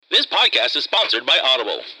podcast is sponsored by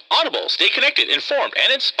Audible. Audible, stay connected, informed,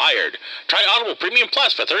 and inspired. Try Audible Premium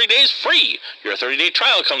Plus for 30 days free. Your 30-day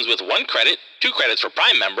trial comes with 1 credit, 2 credits for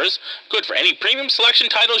Prime members, good for any premium selection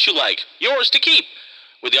titles you like, yours to keep.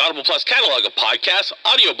 With the Audible Plus catalog of podcasts,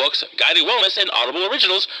 audiobooks, guided wellness, and Audible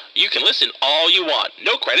originals, you can listen all you want.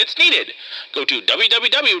 No credits needed. Go to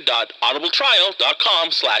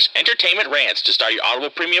www.audibletrial.com/entertainmentrants to start your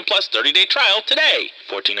Audible Premium Plus 30-day trial today.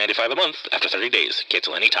 $14.95 a month after 30 days.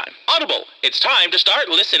 Cancel anytime. Audible, it's time to start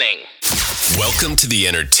listening. Welcome to the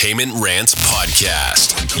Entertainment Rants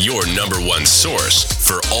Podcast, your #1 source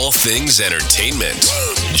for all things entertainment.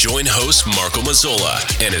 Join host Marco Mazzola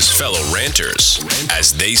and his fellow ranters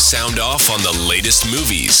as they sound off on the latest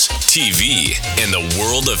movies, TV, and the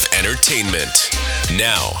world of entertainment.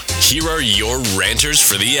 Now, here are your ranters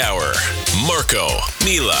for the hour: Marco,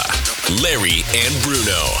 Mila, Larry, and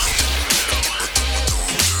Bruno.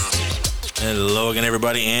 Hello again,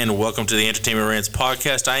 everybody, and welcome to the Entertainment Rants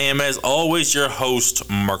Podcast. I am, as always, your host,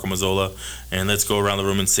 Marco Mazzola, and let's go around the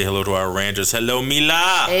room and say hello to our ranters. Hello,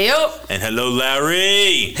 Mila. Hey, yo. And hello,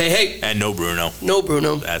 Larry. Hey, hey. And no Bruno. No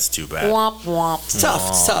Bruno. That's too bad. Womp, womp. It's tough.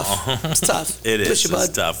 It's tough. It's tough. It is. Push your It's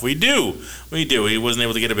bud. tough. We do. He wasn't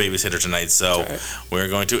able to get a babysitter tonight, so we're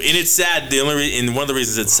going to. And it's sad. And one of the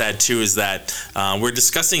reasons it's sad, too, is that we're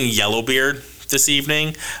discussing Yellowbeard this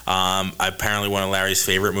evening. Apparently one of Larry's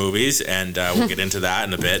favorite movies, and we'll get into that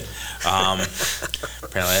in a bit.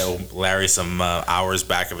 Apparently I owe Larry some hours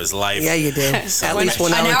back of his life. Yeah, you did. At least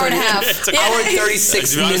 1 hour, An hour and a 30, half. hour and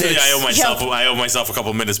 36 To be honest with minutes. you, I owe myself a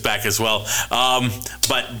couple minutes back as well.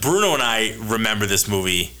 But Bruno and I remember this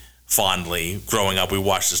movie fondly. Growing up, we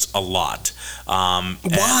watched this a lot.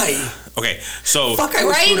 Why? Okay, so Fuck, I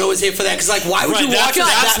wish Bruno was here for that, because, like, why would you watch it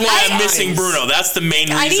that's that why many I'm missing times? Bruno. That's the main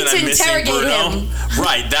reason I need to I'm missing interrogate Bruno. him.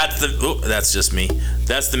 Right, that's just me.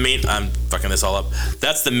 That's the main, I'm fucking this all up.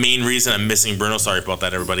 That's the main reason I'm missing Bruno. Sorry about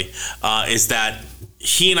that, everybody. Is that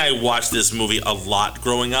he and I watched this movie a lot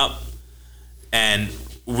growing up, and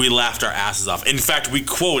we laughed our asses off. In fact, we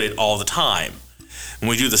quote it all the time. When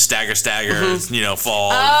we do the Stagger,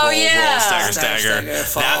 fall, roll, Stagger. Stagger,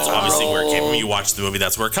 fall, that's obviously where it came from. roll. You watch the movie,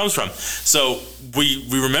 that's where it comes from. So we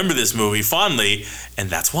remember this movie fondly, and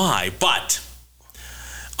that's why. But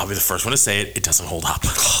I'll be the first one to say it doesn't hold up.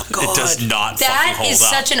 Oh, God. It does not fucking That hold is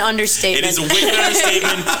up. such an understatement. It is a wicked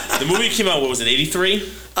understatement. The movie came out, what was it, 83?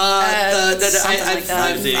 I've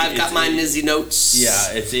got my Nizzy notes.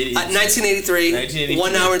 Yeah, it's 1983,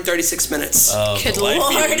 1 hour and 36 minutes. Good Life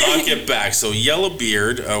Lord. You will not get back. So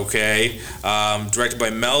Yellowbeard, okay, directed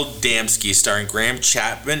by Mel Damsky, starring Graham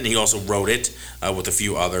Chapman. He also wrote it with a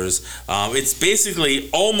few others. It's basically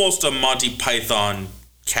almost a Monty Python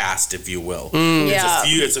cast, if you will. Yeah.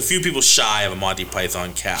 It's a few people shy of a Monty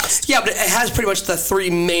Python cast. Yeah, but it has pretty much the 3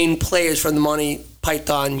 main players from the Monty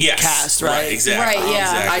Python cast, right? Exactly. Right,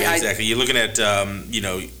 yeah. Exactly. You're looking at, we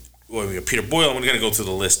got Peter Boyle. I'm going to go through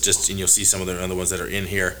the list just, and you'll see some of the other ones that are in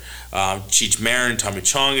here. Cheech Marin, Tommy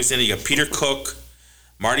Chong is in it. You got Peter Cook,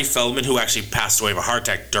 Marty Feldman, who actually passed away of a heart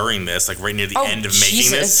attack during this, like right near the end of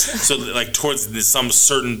making this. So like towards some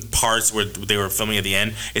certain parts where they were filming at the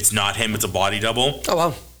end, it's not him, it's a body double. Oh,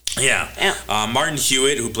 wow. Yeah. Martin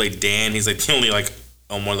Hewitt, who played Dan, he's like the only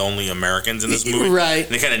one of the only Americans in this movie. Right.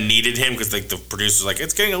 And they kind of needed him because like the producers were like,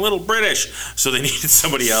 it's getting a little British. So they needed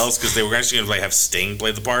somebody else because they were actually going to like have Sting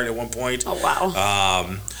play the part at one point. Oh,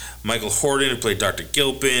 wow. Michael Horton, who played Dr.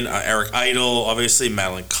 Gilpin, Eric Idle, obviously,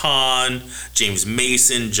 Madeline Kahn, James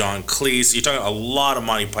Mason, John Cleese. So you're talking a lot of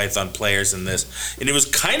Monty Python players in this. And it was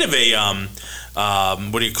kind of a, a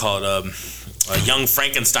young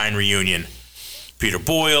Frankenstein reunion. Peter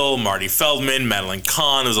Boyle, Marty Feldman, Madeline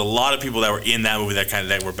Kahn. There's a lot of people that were in that movie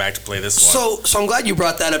that were back to play this one. So I'm glad you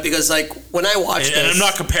brought that up, because like when I watched this, and I'm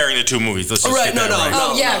not comparing the two movies. Let's just get that right.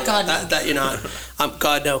 Oh, yeah, God, no. That you're not.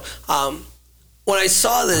 God, no. When I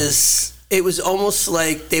saw this, it was almost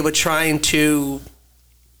like they were trying to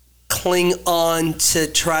cling on to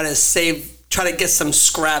try to get some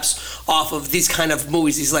scraps off of these kind of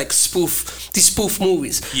movies, these spoof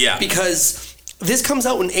movies. Yeah. Because this comes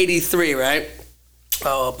out in 83, right?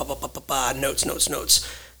 Oh, notes.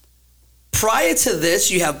 Prior to this,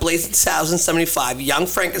 you have Blazing Saddles in 75, Young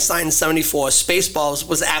Frankenstein in 74, Spaceballs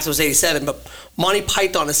was 87, but Monty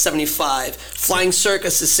Python is 75, Flying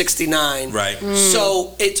Circus is 69. Right.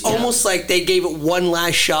 So it's almost like they gave it one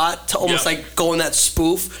last shot to almost like go on that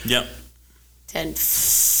spoof. Yep.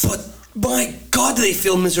 But my God, do they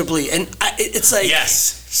feel miserably? And it's like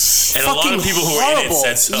and a lot of people who were in it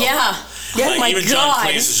said so. Yeah. Yeah, like, my even God. John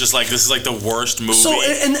Cleese is just like, this is like the worst movie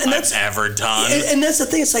I've ever done. And that's the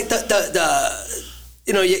thing. It's like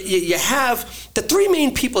you have the 3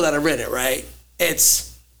 main people that are in it, right?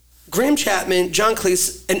 It's Graham Chapman, John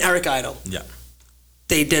Cleese, and Eric Idle. Yeah.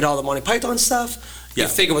 They did all the Monty Python stuff. Yeah. You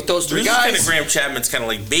figure with those three This is guys. kind of Graham Chapman's kind of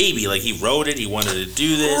like baby. Like he wrote it. He wanted to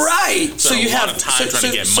do this. Right. So you have time trying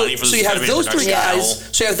to get money for this. So you have those three production.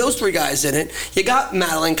 guys. So you have those three guys in it. You got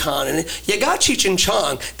Madeline Kahn in it. You got Cheech and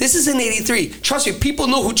Chong. This is in '83. Trust me, people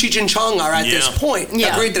know who Cheech and Chong are at this point.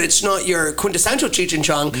 Yeah. Agreed that it's not your quintessential Cheech and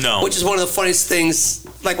Chong. No. Which is one of the funniest things.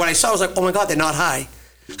 Like when I saw, I was like, oh my god, they're not high.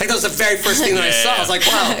 Like that was the very first thing that I saw. I was like,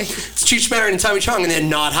 wow, it's Cheech Marin and Tommy Chong, and they're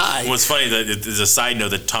not high. What's funny that there's a side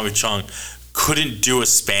note that Tommy Chong couldn't do a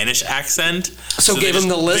Spanish accent, So gave him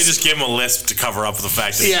the lisp? They just gave him a lisp to cover up for the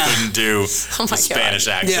fact that Yeah. he couldn't do Oh my the Spanish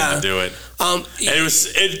God. accent Yeah. to do it. And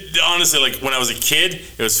it honestly, like when I was a kid,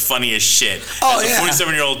 it was funny as shit. Oh, as a yeah.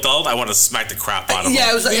 47-year-old adult, I want to smack the crap out of him.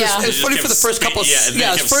 Yeah, it was Yeah. it They was just funny kept for the first couple. and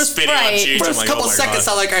then kept first spitting on right. Cheech. I'm First like, couple oh my seconds,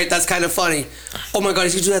 God. I'm like, all right, that's kind of funny. Oh my god,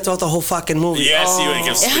 he's gonna do that throughout the whole fucking movie. Yeah, oh. see when he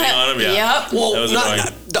kept spitting on him. Yeah. Yep. Well, That was not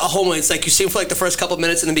annoying. the whole movie. It's like you see him for like the first couple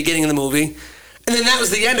minutes in the beginning of the movie, and then that was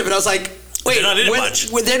the end of it. I was like, wait, They're not in it much.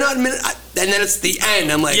 They're not in it, and then it's the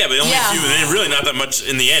end. I'm like, Yeah, but only Yeah. a few. They're really not that much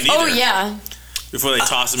in the end either. Oh yeah. Before they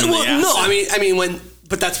toss him in well, the acid. no, I mean when,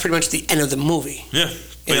 but that's pretty much the end of the movie. Yeah,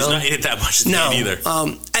 but he's know? not in it that much in No, the end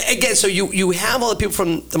either. Again, so you have all the people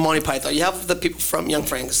from the Monty Python. You have the people from Young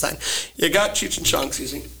Frankenstein. You got Cheech and Chong,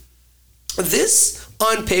 excuse me. This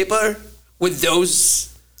on paper with those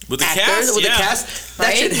With the actors, cast, with yeah. the cast, that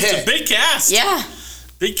Right? should It's It's a hit. big cast. Yeah.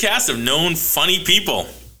 Big cast of known funny people.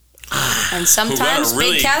 And sometimes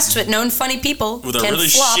really- big casts with known funny people With a can really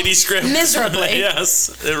flop shitty script. miserably. Yes,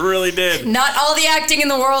 it really did. Not all the acting in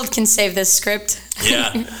the world can save this script.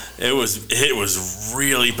 Yeah, it was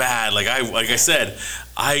really bad. Like I said,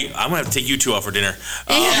 I'm gonna have to take you two out for dinner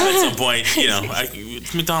at some point. You know,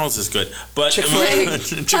 McDonald's is good, but Chick-fil-A.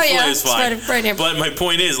 Chick-fil-A Oh, yeah, is it's fine. right here. But my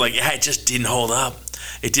point is, like, yeah, it just didn't hold up.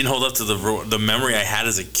 It didn't hold up to the memory I had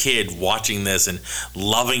as a kid watching this and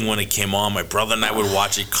loving when it came on. My brother and I would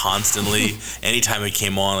watch it constantly. Anytime it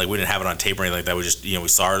came on, like we didn't have it on tape or anything like that. We just, we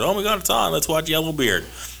saw it. Oh my God, it's on. Let's watch Yellowbeard.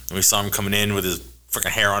 And we saw him coming in with his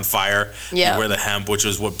freaking hair on fire. Yeah. He'd wear the hemp, which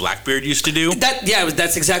was what Blackbeard used to do.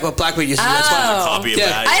 That's exactly what Blackbeard used to do. That's Oh. why. Copy of Yeah.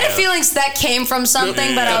 that. I had yeah. a feeling that came from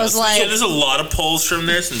something, but I was like, yeah, there's a lot of pulls from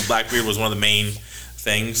this, and Blackbeard was one of the main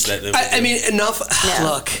things that. I mean, enough. Yeah.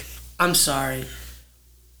 Look, I'm sorry.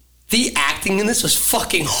 The acting in this was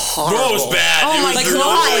fucking horrible. Bro, it was bad. Oh it my was God. really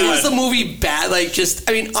Why bad. was the movie bad? Like, just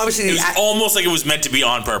I mean, obviously It the was almost like it was meant to be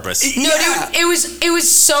on purpose. no, yeah. dude, it was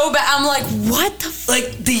so bad. I'm like, what the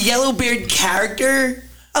like the Yellowbeard character.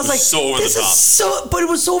 I was like, so over the this top. is so, but it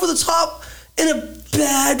was over the top in a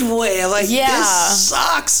bad way. I'm like, Yeah. this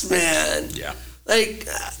sucks, man. Yeah. Like,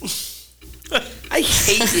 I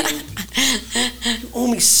hate you. You owe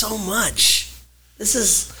me so much. This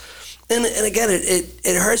is, and again,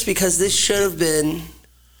 it hurts because this should have been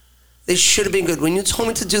good. When you told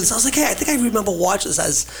me to do this, I was like, hey, I think I remember watching this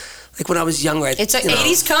as, like, when I was younger. It's an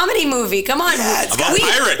 80s comedy movie. Come on. Yeah, it's About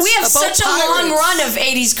pirates. We have About such a long pirates. run of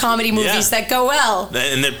 80s comedy movies Yeah. that go well. And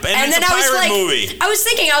And it's then a I was pirate like, movie. I was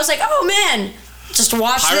thinking, oh man, just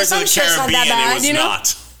watch Pirates this. of I'm the sure it's not Caribbean, that bad, it was you know?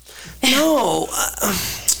 not. No,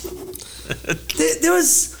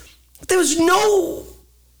 there was no.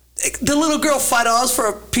 The little girl $5 for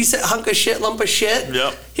a piece of lump of shit.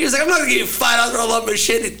 Yep. He was like, I'm not gonna give you $5 for a lump of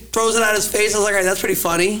shit. He throws it at his face. I was like, all right, that's pretty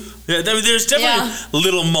funny. Yeah, there's definitely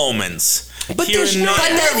little moments. But here there's and not there.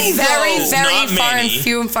 But they're many, very, though. very Not far and many.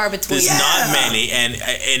 few and far between. There's Yeah. not many, and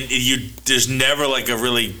there's never like a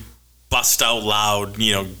really bust out loud,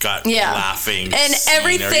 gut Yeah. laughing And scene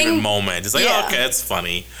everything- or even moment. It's like, Yeah. oh, okay, that's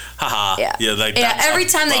funny, haha. Yeah. Like Yeah, that's every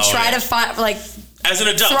time they about try it. to find, like, As an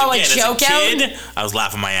adult, throw a again, joke as a out. kid, I was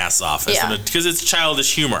laughing my ass off. Yeah. Because it's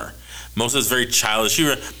childish humor. Most of it's very childish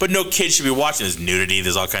humor, but no kid should be watching. There's nudity.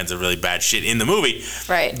 There's all kinds of really bad shit in the movie.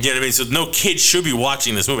 Right. You know what I mean? So no kid should be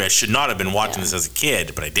watching this movie. I should not have been watching this as a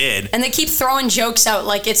kid, but I did. and they keep throwing jokes out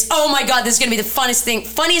like it's, oh my God, this is going to be the funniest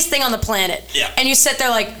thing on the planet. Yeah. And you sit there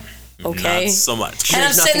like, okay. Not so much. And I'm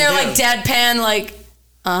There's sitting there nothing like deadpan,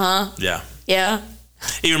 like, Yeah. yeah.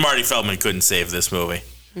 Even Marty Feldman couldn't save this movie.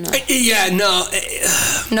 Yeah, no.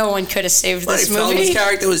 No one could have saved Marty this Feldman's movie.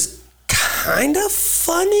 character was kind of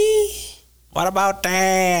funny. What about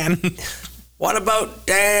Dan? What about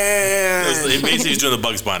Dan? Basically, he's doing the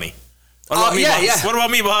Bugs Bunny. What about me, yeah, boss? yeah. What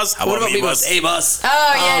about me, boss? How What about me, boss? boss? Hey, boss.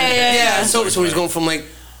 Oh, yeah. Yeah, so he's going from like,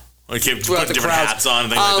 Okay, Throughout put the different crowd. hats on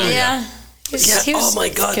and things like that. Yeah. He was oh my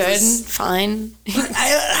God, good, this- fine.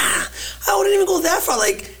 I wouldn't even go that far.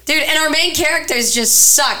 Like, Dude, and our main characters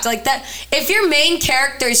just sucked. Like that, if your main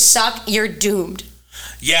characters suck, you're doomed.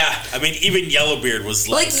 Yeah, I mean, even Yellowbeard was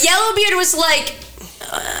like, Like Yellowbeard was like,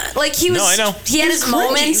 like he was. No, I know. He had his Cringy.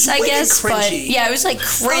 moments, I Wicked guess, but cringy. yeah, it was like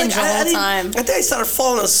cringe the whole time. I think I started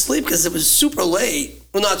falling asleep because it was super late.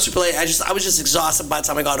 Well, not super late. I was just exhausted by the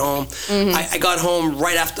time I got home. I got home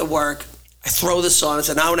right after work. I throw this on. It's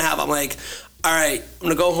an hour and a half. I'm like, all right, I'm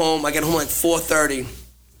gonna go home. I get home like 4:30.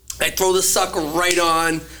 I throw the sucker right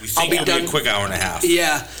on. We think it'll be a quick hour and a half.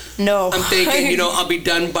 Yeah. No. I'm thinking, I'll be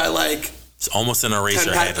done by like. It's almost an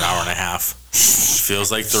Eraserhead, an hour and a half.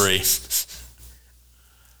 Feels like 3.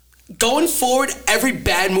 Going forward, every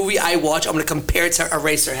bad movie I watch, I'm gonna compare it to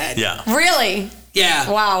Eraserhead. Yeah. Really? Yeah.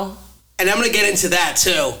 Wow. And I'm gonna get into that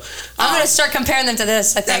too. I'm gonna start comparing them to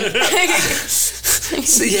this, I think.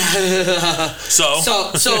 So, yeah.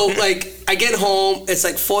 So like I get home, it's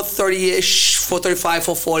like 4:30ish, 4:35,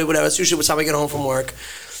 4:40, whatever. It's usually what time I get home from work.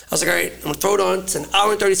 I was like, all right, I'm gonna throw it on. It's an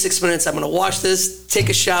hour and 36 minutes. I'm gonna watch this, take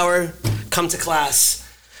a shower, come to class.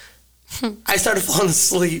 I started falling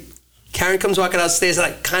asleep. Karen comes walking downstairs and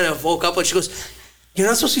I kind of woke up and she goes, "You're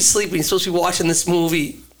not supposed to be sleeping. You're supposed to be watching this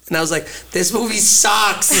movie." And I was like, "This movie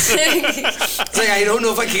sucks." It's like, I don't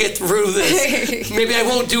know if I can get through this. Maybe I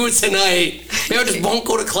won't do it tonight. Maybe I just won't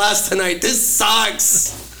go to class tonight. This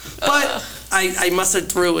sucks. But I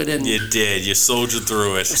mustered through it and you did. You soldiered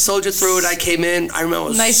through it. soldiered through it. I came in. I remember I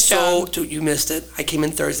was Nice job. Dude, you missed it. I came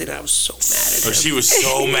in Thursday and I was so mad at him. She was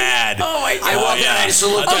so mad. Oh my God. I walked in and I just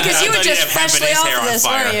looked Oh, at because him. you were I thought just he had freshly his off hair of on this,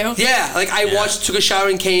 fire. weren't you? Yeah, like I Yeah. watched, took a shower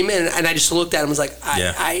and came in and I just looked at him and was like,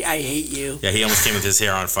 Yeah. I hate you. Yeah, he almost came with his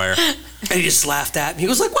hair on fire. And he just laughed at me. He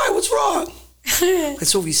was like, "Why? What's wrong?"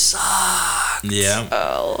 This movie sucked. Yeah.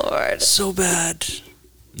 Oh, Lord. So bad.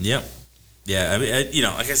 Yep. Yeah, I mean,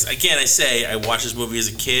 I guess again, I watched this movie as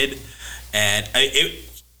a kid, and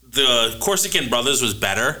the Corsican Brothers was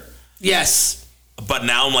better, Yes. but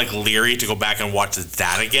now I'm like leery to go back and watch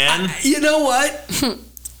that again You know what?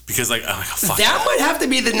 because like, oh, fuck That might have to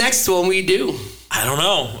be the next one we do. I don't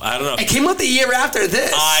know. It came out the year after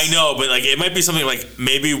this. I know, but like it might be something like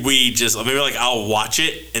maybe like I'll watch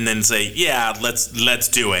it and then say, yeah, let's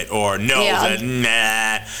do it, or no, Yeah.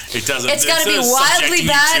 nah, it doesn't. It's got to be subjecting wildly you to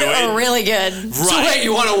bad it. or really good. So Right. wait,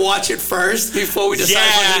 you want to watch it first before we decide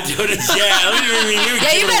Yeah, whether to do it?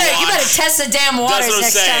 Yeah, you better test the damn waters That's what I'm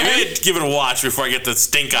next saying. time. Maybe give it a watch before I get the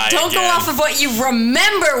stink eye. Don't go again. off of what you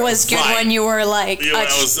remember was good Right. when you were like You know, a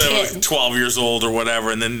when I was kid. 12 years old or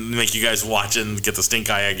whatever, and then make you guys watch it and get the stink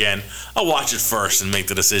eye again. I'll watch it first and make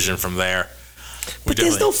the decision from there. But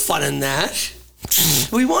there's no fun in that.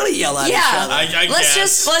 We want to yell at each Yeah, other. I let's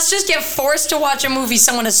guess. just get forced to watch a movie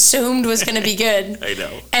someone assumed was going to be good. I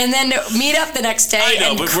know. And then meet up the next day I know,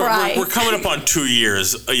 and but cry. we're coming up on 2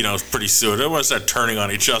 years, pretty soon. I don't want to start turning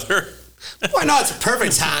on each other. Why not? It's a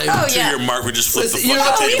perfect time. Oh, 2 yeah. year mark, we just flip the Listen, you know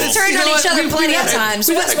fucking what? we've table. turned on each other plenty of had a- times.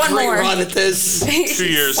 we've What's had a one great more? run at this. 2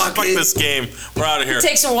 years. Fuck Fuck it. this game. We're out of here. It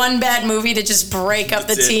takes one bad movie to just break up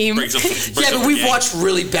the That's it. team. Breaks up Yeah, the but we've game. watched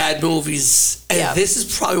really bad movies, and Yeah. this is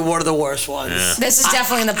probably one of the worst ones. Yeah. This is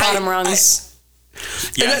definitely in the bottom rungs.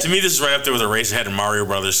 Yeah, to me, this is right up there with Eraserhead and Mario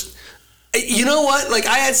Brothers. You know what? Like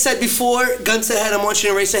I had said before, gun to head, I'm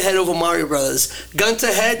watching Eraserhead over Mario Brothers. Gun to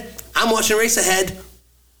head, I'm watching Eraserhead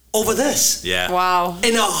over this. Yeah. Wow.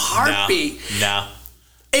 In a heartbeat. No.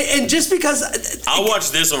 And just because I'll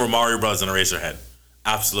watch this over Mario Brothers and Eraserhead.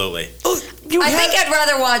 Absolutely. you I have- think I'd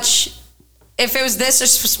rather watch, if it was this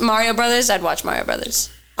or Mario Brothers, I'd watch Mario Brothers.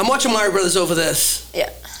 I'm watching Mario Brothers over this. Yeah.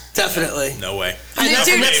 Definitely. No way. And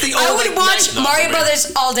Dude, that's the I only would watch Not Mario for me.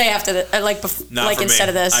 Brothers all day after the Not for instead me.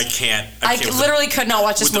 of this. I can't. I can't with literally could not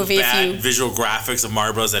watch this with movie the if bad you. visual graphics of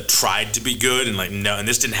Mario Bros. That tried to be good and and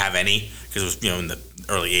this didn't have any because it was in the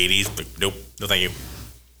early '80s. But nope, no thank you.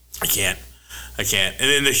 I can't. And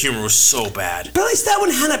then the humor was so bad. But at least that one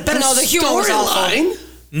had a better No, the humor was awful. storyline.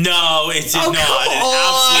 No, it did Oh, not. come It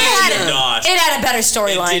on. absolutely did not. It had a better It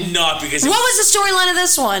storyline. did not because What was the storyline of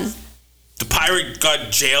this one? the pirate got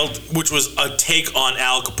jailed, which was a take on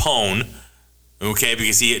Al Capone. Okay,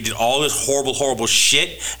 because he did all this horrible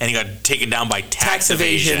shit, and he got taken down by tax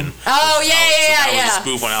evasion. Oh yeah, So that was a yeah.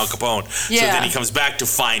 spoof on Al Capone. So Yeah. then he comes back to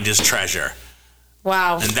find his treasure.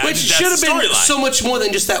 Wow. And that, Which that's should have the been storyline. so much more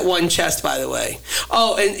than just that one chest, by the way.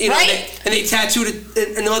 Oh, and Right? they tattooed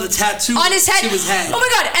it, and another tattoo On his head. to his head. Oh my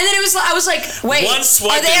god! And then it was. I was like, wait. One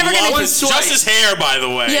swipe are they ever and gonna? love his, just his hair, by the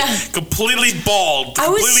way. Yeah. Completely bald, I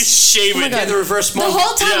was- completely shaven. Oh my God. Yeah, the reverse The monk.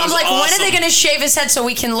 whole time Yeah, it I'm was like, when are they awesome. gonna shave his head so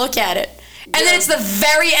we can look at it? And then it's the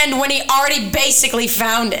very end when he already basically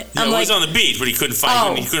found it. Yeah, I'm well, like, he's on the beach, but he couldn't find.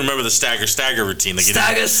 Oh. He couldn't remember the stagger routine. Like he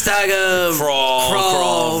did. Stagger,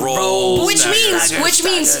 Crawl, roll. Which stagger.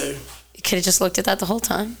 means he could have just looked at that the whole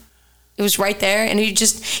time. It was right there, and he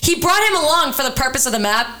brought him along for the purpose of the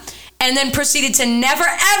map, and then proceeded to never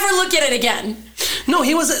ever look at it again. No,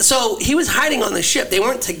 he wasn't. So he was hiding on the ship. They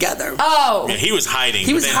weren't together. Oh. Yeah, he was hiding.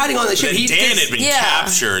 He was hiding on the ship. Dan had been Yeah.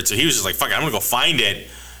 captured, so he was just like, "Fuck it, I'm gonna go find it."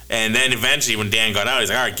 And then eventually, when Dan got out, he's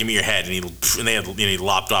like, "All right, give me your head," and he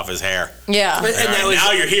lopped off his hair. Yeah. And All right, that was,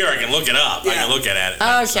 now you're here. I can look it up. I Yeah. can look at it.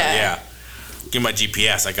 Okay. So, yeah. Give my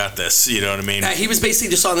GPS. I got this. You know what I mean? he was basically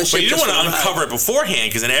just on the ship. But you don't just want to for the uncover it beforehand,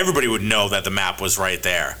 because then everybody would know that the map was right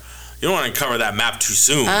there. You don't want to uncover that map too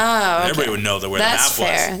soon. Oh, okay. Everybody would know where That's the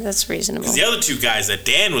map fair. was. That's reasonable. Because the other two guys that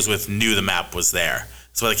Dan was with knew the map was there.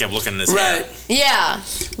 That's why they kept looking in his Right. hair. Yeah.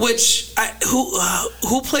 Which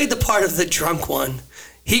who played the part of the drunk one?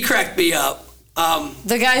 He cracked me up.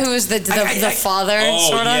 The guy who was the father, Oh,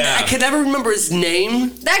 sort of. yeah. I could never remember his name.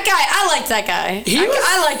 That guy, I liked that guy.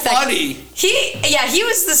 I liked that funny. guy. He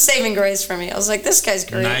was the saving grace for me. I was like, this guy's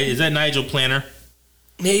great. Is that Nigel Planner?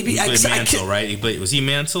 Maybe He I, played I Mansell, can't- right? Was he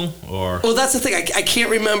Mansell or? Well, that's the thing. I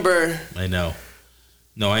can't remember. I know.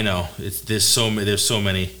 No, I know. There's so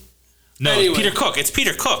many. No, Anyway. it's Peter Cook. It's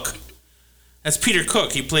Peter Cook. That's Peter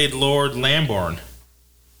Cook. He played Lord Lambourne.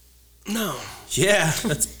 No. Yeah,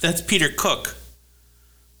 that's Peter Cook.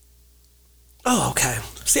 Oh, okay.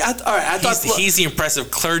 See, all right. I thought He's the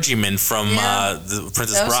impressive clergyman from the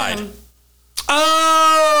Princess That was Bride. him.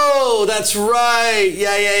 Oh, that's right.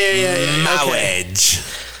 Yeah. Okay. Marriage.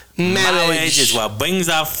 Marriage is what brings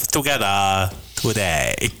us together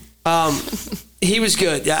today. He was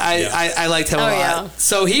good. Yeah, I liked him a lot. Yeah.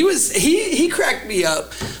 So he cracked me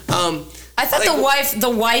up. I thought like, the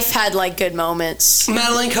wife had like good moments.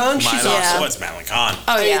 Madeline Kahn, she's awesome. What's Madeline Kahn?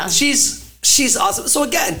 Oh I mean, yeah. she's awesome. So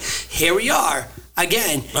again, here we are.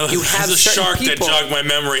 Again, you have There's a certain shark people. that jogged my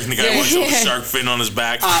memory, and the guy walks with a shark fin on his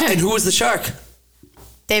back. And who was the shark?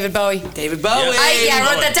 David Bowie. David Bowie. I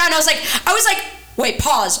wrote that down. I was like, wait,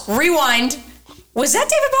 pause, rewind. Was that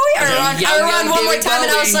David Bowie? I rewound one more David time,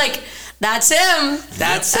 and I was Bowie. like, that's him.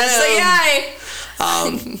 That's the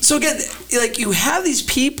guy. So again, like you have these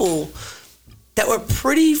people that were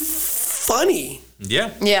pretty funny,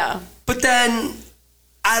 Yeah. Yeah. but then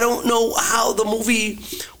I don't know how the movie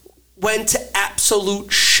went to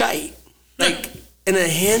absolute shite, like in a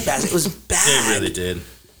handbasket. It was bad. It really did.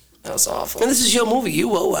 That was awful. And this is your movie.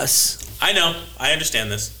 You owe us. I know. I understand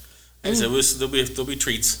this. I said there'll be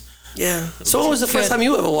treats. Yeah. So when was the first Good. time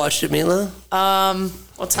you ever watched it, Mila?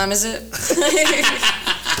 What time is it?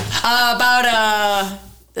 About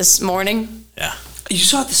this morning. Yeah. You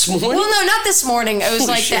saw it this morning? Well, no, not this morning. It was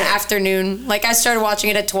Holy like shit. the afternoon. Like I started watching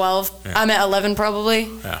it at 12. I'm at 11 probably.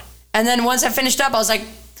 Yeah. And then once I finished up, I was like,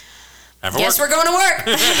 guess we're going to work.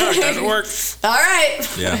 Time to work. All right.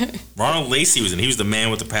 Yeah. Ronald Lacey was in. He was the man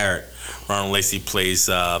with the parrot. Ronald Lacey plays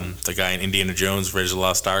the guy in Indiana Jones, Raiders of the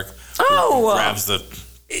Lost Ark. who Oh. grabs the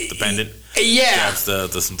pendant. Yeah. Grabs the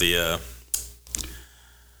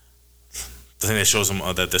thing that shows him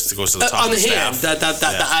that this goes to the top On of the the hand. staff.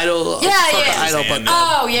 The idol. Yeah, fuck, yeah. the idol, His hand. but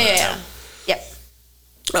Oh, yeah. Yep.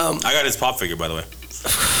 I got his pop figure, by the way.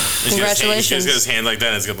 Congratulations. He's got his hand like that,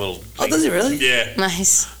 and it's got a little. Oh, does he really? Yeah.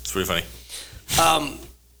 Nice. It's pretty funny.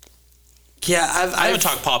 Yeah, I haven't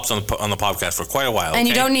talked pops on the podcast for quite a while. And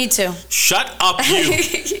you okay? don't need to. Shut up, you.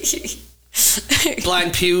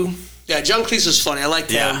 Blind Pew. Yeah, John Cleese was funny. I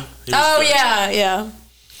liked Yeah. him. he was Oh, good. yeah.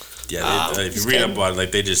 Yeah, if you read good. up about it,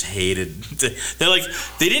 like they just hated. They're like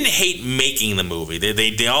they didn't hate making the movie.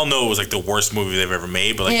 They all know it was like the worst movie they've ever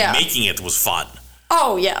made, but like Yeah. making it was fun.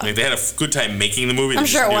 Oh, yeah. Like they had a good time making the movie. I'm They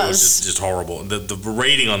sure just it knew was. just horrible. The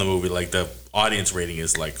rating on the movie, like the audience rating,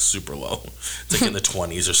 is like super low. It's like in the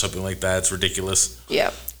 20s or something like that. It's ridiculous.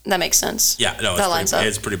 Yeah. That makes sense. Yeah, no, That lines up.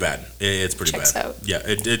 it's pretty bad. It's pretty Checks bad. out. Yeah,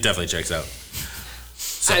 it definitely checks out.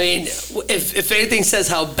 I mean, if anything says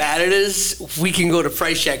how bad it is, we can go to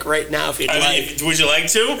price check right now if you'd like. Would you like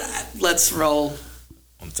to? Let's roll.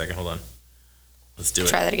 1 second, hold on. Let's do it.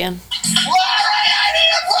 Try that again.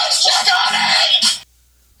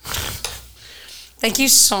 Thank you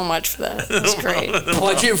so much for that. That's great.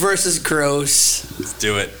 Budget versus gross. Let's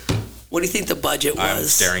do it. What do you think the budget was? I'm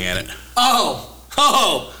staring at it. Oh,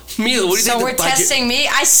 Mila, what do you So think we're the budget? testing me.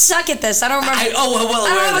 I suck at this. I don't remember. I I aware don't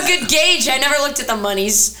of have a that. good gauge. I never looked at the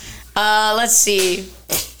monies. Let's see.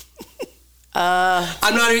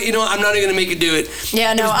 I'm not even gonna make you do it.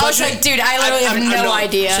 Yeah, no. It I was budget- like, dude, I literally have no know.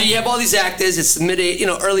 idea. So you have all these actors. It's early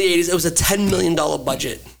 '80s. It was a $10 million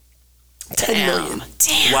budget. $10 million.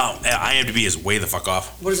 Damn. Wow, IMDb is way the fuck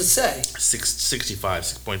off. What does it say?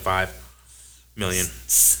 6.5 million.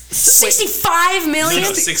 65 No, million?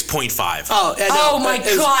 6.5. Oh, yeah, no, Oh my it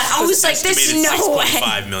was- god. I was like, there's Estimated no way.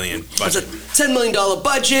 6.5 million It was a budget. $10 million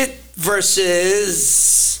budget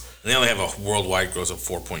versus They only have a worldwide gross of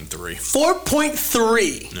 4.3.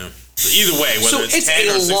 4.3. No. Either way, whether So it's it's 10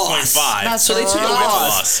 or a loss. 6.5. So they took a It's a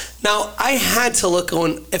loss. Now, I had to look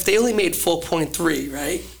on, if they only made 4.3,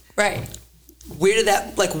 right? Right. Where did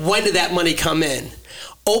that, like, when did that money come in?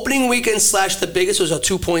 Opening weekend / the biggest was a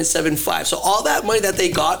 2.75. So all that money that they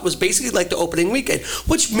got was basically like the opening weekend,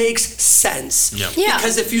 which makes sense. Yeah. Yeah.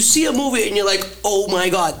 Because if you see a movie and you're like, oh my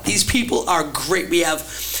God, these people are great. We have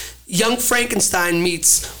Young Frankenstein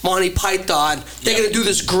meets Monty Python. They're going to do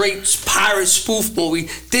this great pirate spoof movie.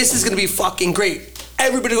 This is going to be fucking great.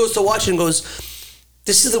 Everybody goes to watch it and goes,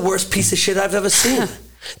 this is the worst piece of shit I've ever seen.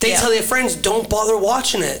 They tell their friends, don't bother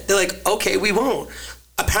watching it. They're like, okay, we won't.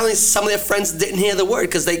 Apparently some of their friends didn't hear the word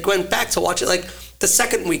because they went back to watch it like the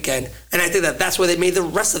second weekend. And I think that's where they made the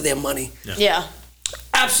rest of their money. Yeah.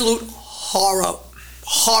 Absolute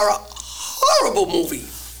horrible movie.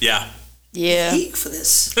 Yeah. Yeah. Heat for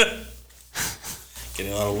this.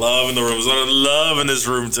 Getting a lot of love in the room. There's a lot of love in this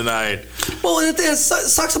room tonight. Well, and the thing that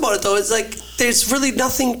sucks about it, though, is like there's really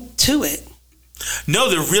nothing to it. No,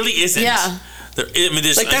 there really isn't. Yeah. There's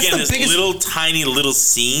Like, that's the there's biggest- little tiny little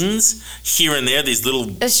scenes here and there. These little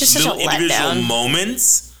It's just such little a individual letdown.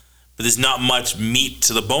 moments, but there's not much meat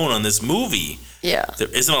to the bone on this movie. Yeah. There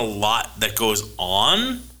isn't a lot that goes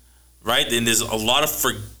on, right? And there's a lot of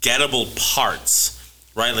forgettable parts,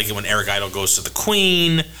 right? Like when Eric Idle goes to the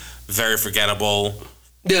Queen, very forgettable.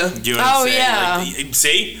 Yeah. You know what I'm saying? yeah. Like,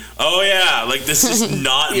 see? Oh yeah. Like there's just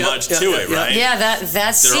not Yeah, much yeah, to yeah, it, yeah. right? Yeah, that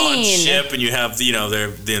They're scene. on ship, and you have they're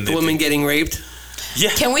The woman getting raped.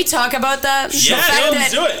 Yeah. Can we talk about that? Yeah, The fact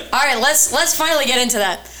let's do it. All right, let's finally get into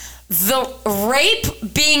that. The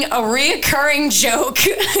rape being a reoccurring joke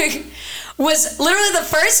was literally the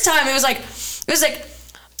first time. It was like,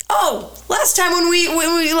 oh, last time when we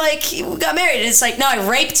got married, and it's like, no, I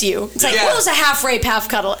raped you. It's like, Yeah. well, it was a half rape, half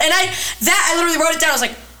cuddle, and I literally wrote it down. I was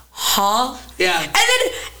like, huh? Yeah. And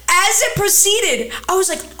then as it proceeded, I was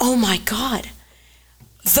like, oh my God.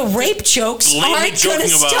 The rape jokes blatantly aren't joking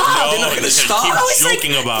gonna about stop. No, They're not gonna they're stop. keep I was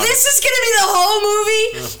joking like, about this is gonna be the whole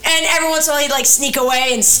movie, and every once in a while he'd like sneak away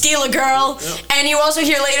and steal a girl, and you also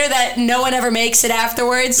hear later that no one ever makes it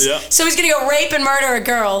afterwards. Yeah. So he's gonna go rape and murder a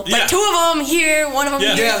girl, Yeah. like two of them here, one of them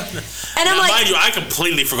Yeah. here, Yeah. and I'm Now, like, mind you, I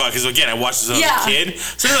completely forgot because again, I watched this when I was a kid,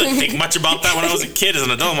 so I didn't really think much about that when I was a kid. As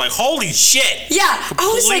an adult, I'm like, holy shit! yeah, I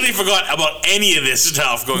was like, Completely forgot about any of this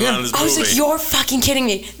stuff going on in this movie. I was like, you're fucking kidding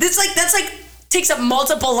me. That's like takes up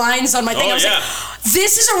multiple lines on my thing. Oh, I was yeah. like,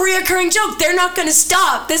 this is a reoccurring joke. They're not gonna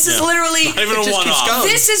stop. This is Yeah. literally. Not even a just keeps one-off. going.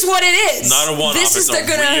 This is what it is. Not a one-off. This It's is a they're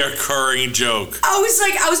gonna. reoccurring joke. I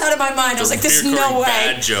was out of my mind. I was like, this is no reoccurring way.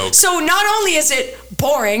 bad joke. So not only is it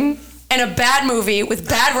boring and a bad movie with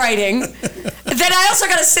bad writing, then I also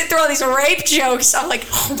got to sit through all these rape jokes. I'm like,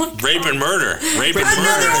 oh my God. Rape and murder. Rape and Another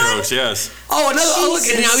murder one? jokes. Yes. Oh, another. Oh, look,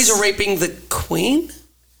 and Jesus. now he's raping the queen.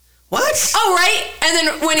 What? Oh right. And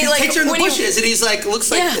then when he like Takes her in the when bushes, and he's like, looks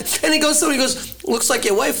like, Yeah. and he goes, looks like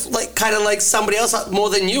your wife, like kind of like somebody else more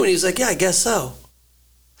than you, and he's like, yeah, I guess so.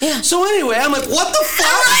 Yeah. So anyway, I'm like, what the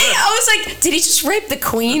fuck? Right? I was like, did he just rape the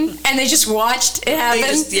queen? And they just watched it They happen.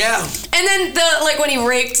 just, yeah, And then when he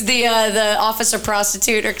raped the officer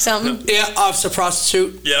prostitute or something yeah, officer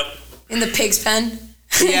prostitute, Yep. in the pig's pen.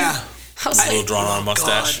 yeah, I was A like, little drawn on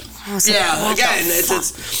mustache. God. I was like, Yeah, what the again, fuck?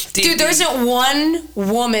 it's Dude, there isn't one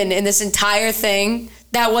woman in this entire thing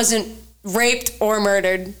that wasn't raped or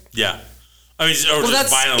murdered. Yeah. I mean, or just that's-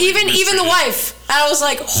 violently Even the mistreated. wife. And I was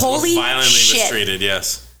like, holy Violently shit. mistreated.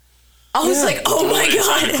 Yes. I was like, oh my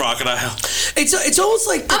Inside a God. crocodile. It's almost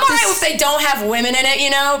like I'm alright if they don't have women in it, you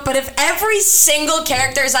know, but if every single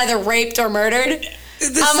character is either raped or murdered,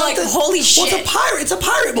 I'm like, holy Well, shit. it's a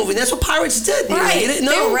pirate movie. That's what pirates did. You know, Right. you didn't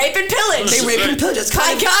know? They rape and pillage. They rape and pillage. That's My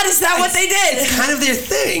kind of, God, is that what they did? it's kind of their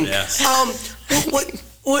thing. Yes.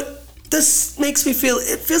 What this makes me feel?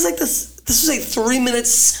 It feels like this was a 3-minute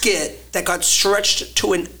skit that got stretched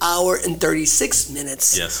to an hour and 36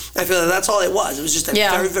 minutes. Yes. I feel like that's all it was. It was just a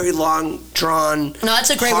Yeah. very, very long, drawn. No, that's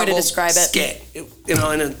a great way to horrible describe it. Skit. You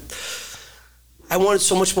know, and I wanted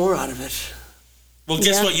so much more out of it. Well,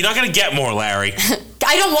 guess Yeah. what? You're not going to get more, Larry.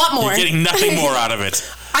 I don't want more. You're getting nothing more out of it.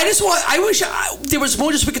 I wish there was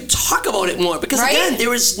more, just we could talk about it more, because Right? again, there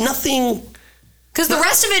was nothing. Because the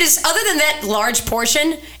rest of it is, other than that large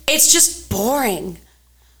portion, it's just boring.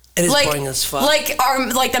 It is Like, boring as fuck.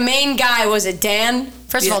 like the main guy, was it Dan?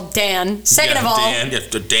 First Yeah. of all, Dan. Second Yeah, of all, Dan.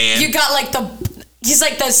 Yeah, Dan. you got like he's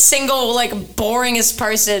like the single like boringest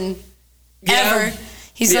person ever.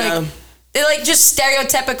 He's Yeah. like, they're like just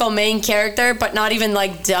stereotypical main character, but not even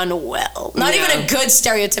like done well. Not Yeah. even a good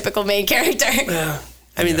stereotypical main character. Yeah.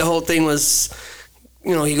 I mean, the whole thing was,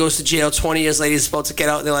 he goes to jail 20 years later, he's about to get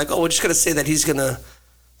out, and they're like, oh, we're just going to say that he's going to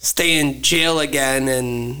stay in jail again,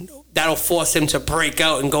 and that'll force him to break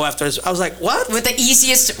out and go after his. I was like, what? With the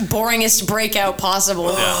easiest, boringest breakout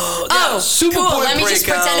possible. Yeah, super cool. boring Let me just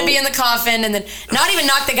breakout. pretend to be in the coffin, and then not even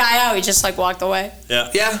knock the guy out. He just like walked away. Yeah.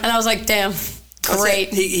 Yeah. And I was like, damn,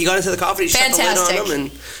 great. He got into the coffin, he shut the Fantastic. lid on him,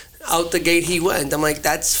 and out the gate he went. I'm like,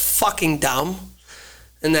 that's fucking dumb.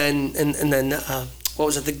 And then what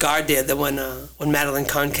was it? The guard did that when Madeline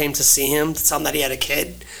Kahn came to see him to tell him that he had a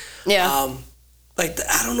kid. Yeah.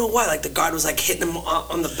 I don't know why. Like the guard was like hitting him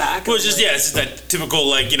on the back. Well, it's just it's just that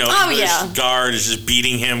typical English guard is just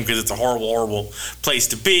beating him because it's a horrible place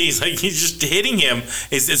to be. He's just hitting him.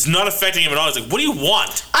 It's not affecting him at all. It's like, what do you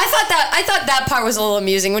want? I thought that part was a little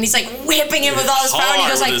amusing when he's like whipping him with all his power, and he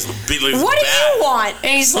goes like, "What do you want?"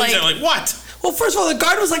 And he's like, what? Well, first of all, the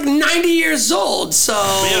guard was like 90 years old, so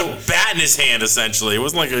He had a bat in his hand. Essentially, it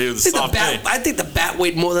wasn't like it was a soft thing. I think the bat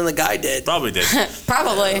weighed more than the guy did. Probably did.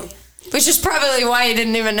 probably. Which is probably why he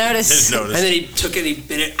didn't even notice. Didn't notice. And then he took it, he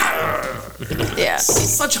bit it. Yeah.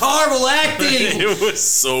 Such horrible acting. It was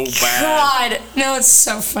so bad. God. No, it's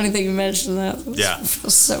so funny that you mentioned that. Yeah. I feel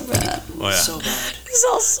so bad. Oh yeah. So bad. It's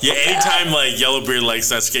all so Yeah. bad. Anytime Yellowbeard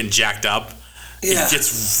starts getting jacked up, Yeah. it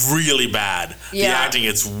gets really bad. Yeah. The acting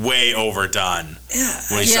gets way overdone. Yeah.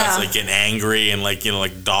 When he starts Yeah. getting angry and like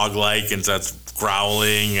dog-like and starts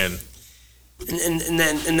growling and And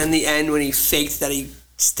then the end when he faked that he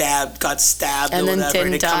got stabbed And or then whatever, didn't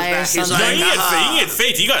and it comes die or back, he's something. No, like, he didn't "Ah." get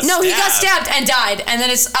faked. He got stabbed. No, he got stabbed and died. And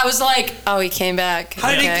then I was like, oh, he came back.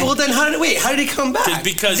 How did Okay. he? Well, then how did he come back?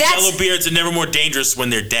 Because That's- Yellowbeards are never more dangerous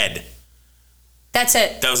when they're dead. That's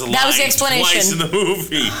it. That was a line the twice in explanation. the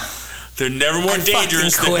movie. They're never more I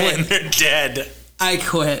dangerous fucking than quit. when they're dead. I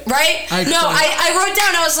quit. Right? I No, quit. I wrote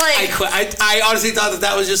down, I was I like, quit. I honestly thought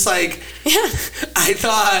that was just like. I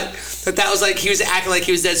thought that was like he was acting like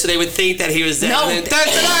he was dead, so they would think that he was dead. no, And then,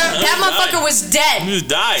 that motherfucker was dead. He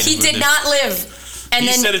died. He did not live. And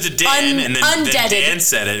He then said it to Dan, and then undeaded. Dan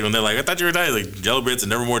said it when they're like, "I thought you were dying." Like Yellowbeards are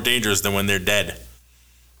never more dangerous than when they're dead.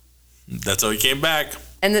 That's how he came back.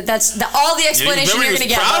 And that's all the explanation Remember, you're he going to was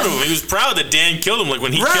get. proud of him. He was proud that Dan killed him, like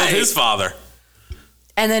when he killed Right. his father,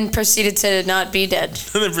 And then proceeded to not be dead.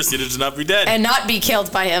 and then proceeded to not be dead. And not be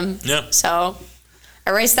killed by him. Yeah. So,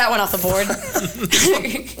 erase that one off the board.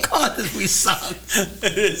 God, we suck.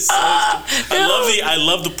 It is so I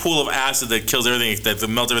love the pool of acid that kills everything, that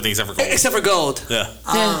melts everything except for gold. Except for gold. Yeah.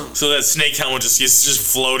 Yeah. So that snake helmet is just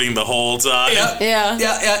floating the whole time. Yeah.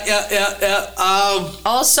 Yeah.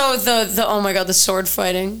 Also, the oh my god, the sword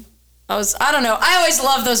fighting. I don't know. I always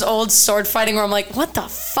love those old sword fighting where I'm like, what the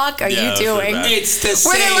fuck are Yeah, you that's really doing? bad. It's the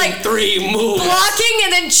Where they're same like 3 moves. Blocking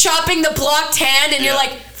and then chopping the blocked hand, and you're Yeah.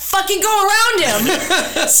 like, fucking go around him.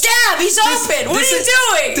 Stab, he's open. What are you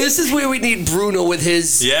doing? This is where we need Bruno with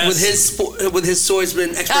his Yes. with his swordsman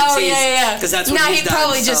expertise. Oh, yeah. Because that's what Nah, he's he'd done,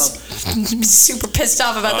 probably so. just be super pissed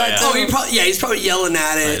off about that, yeah. too. Oh, he's probably yelling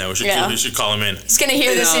at I it. know. Yeah. We should call him in. He's going to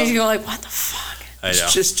hear this Yeah. and he's going to be like, what the fuck? I know.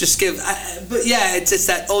 Just give. But yeah, it's just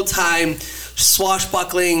that old time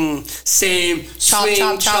swashbuckling, same Chop, swing,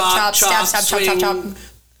 chop, chop, stab, stab, swing, chop, chop, chop.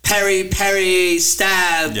 parry,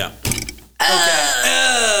 stab. Yeah.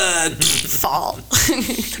 Fall.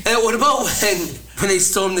 And what about when they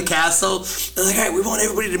storm the castle? They're like, all right, we want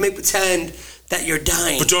everybody to make pretend that you're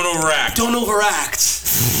dying. But don't overact. Don't overact.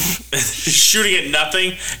 Shooting at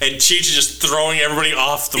nothing, and Cheech is just throwing everybody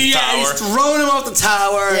off the Yeah, tower. he's throwing him off the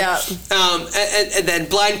tower. Yeah. And then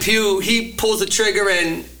Blind Pew, he pulls the trigger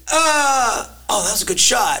and oh, that was a good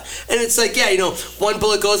shot. And it's like, yeah, one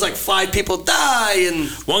bullet goes, like 5 people die, and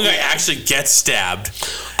One guy actually gets stabbed,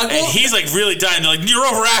 well- and he's like really dying. They're like, "You're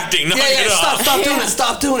overacting." Knock it off.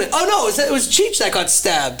 stop doing it. Oh no, it was Cheech that got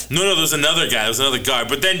stabbed. No, there was another guy. There was another guy,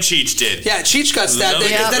 but then Cheech did. Yeah, Cheech got stabbed. another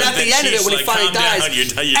Then, guy, then but at the then end of it, Cheech's when he like, finally "Calm down,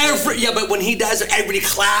 dies, you're but when he dies, everybody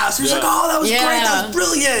claps. He's like, "Oh, that was great. That was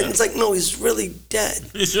brilliant." It's like, no, he's really dead.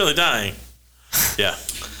 He's really dying. Yeah.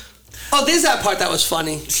 Oh, there's that part that was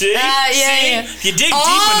funny. See? Yeah. You dig deep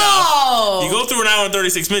Oh. enough. You go through an hour and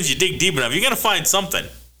 36 minutes. You dig deep enough. You're gonna find something.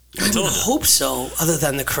 I I told you. hope so, other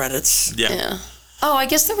than the credits. Yeah. Yeah. Oh, I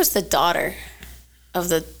guess there was the daughter of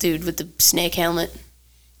the dude with the snake helmet.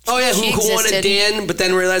 Oh yeah, She who wanted existed. Dan, but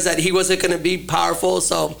then realized that he wasn't going to be powerful,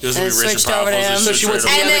 so He was gonna And be rich switched and over to powerful, him. So she wants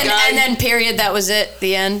straight to- over. other guy? And then period, that was it,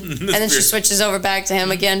 the end. And then she Period. switches over back to him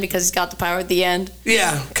again because he's got the power at the end.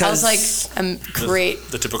 yeah. I was like, I'm great.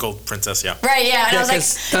 The typical princess. Yeah. Right, yeah. And I was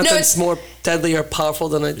like, no, nothing's it's more deadly or powerful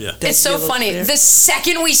than a dead it's so yellow funny. bear. The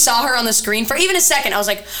second we saw her on the screen, for even a second, I was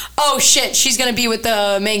like, oh shit, she's going to be with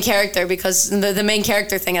the main character because the main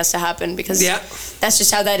character thing has to happen because Yeah. that's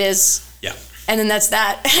just how that is. Yeah. And then that's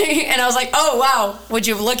that. And I was like, oh, wow, would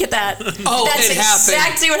you look at that? Oh, That's it happened.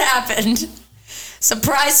 exactly what happened.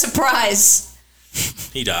 Surprise, surprise.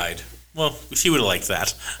 He died. Well, she would have liked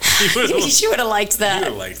that. She would have liked He would that.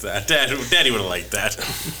 have liked that. Daddy would have liked that.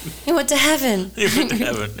 He went to heaven. He went to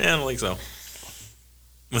heaven. Yeah, I don't think so.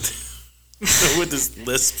 With this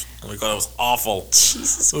lisp. Oh my god, it was awful.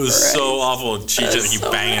 Jesus It was Christ. so awful. She just keep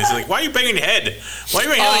banging. She's like, "Why are you banging your head? Why are you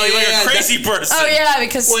banging your head? You're like a crazy person." Oh yeah,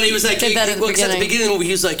 because When he was like, did that at the at the beginning of the movie,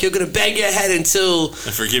 he was like, "You're gonna bang your head until." I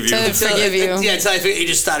forgive you. To forgive you. Yeah, until he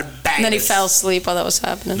just started banging. And then he it. fell asleep while that was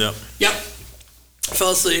happening. No. Yep.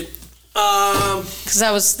 Fell asleep. Because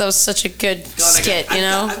that was such a good skit, you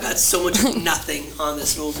know. I've got so much of nothing on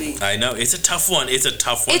this movie. I know it's a tough one. It's a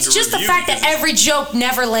tough one. It's to just the review fact that because every joke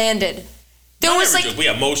never landed. There not was every like, joke.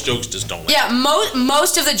 Yeah, most jokes just don't. Land. yeah,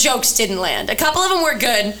 most of the jokes didn't land. A couple of them were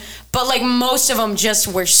good, but like most of them just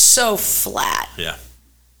were so flat. Yeah.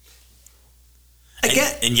 I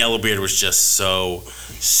get. And Yellowbeard was just so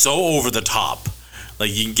over the top.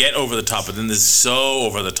 Like you can get over the top, but then this so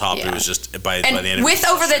over the top. Yeah. It was just by the And end. with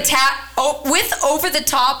over the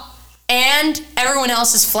top, and everyone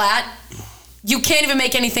else is flat, you can't even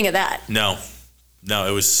make anything of that. No,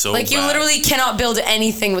 it was so Like you bad. literally cannot build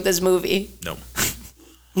anything with this movie. No.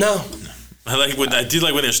 No. I do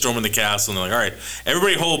like when they're storming the castle and they're like, all right,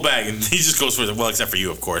 everybody hold back. And he just goes for it. Well, except for you,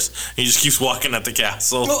 of course. He just keeps walking at the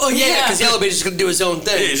castle. Oh yeah, Yeah. because Yellowbeard's just gonna do his own Yeah,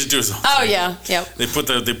 thing. he just does. Oh yeah, yep. They put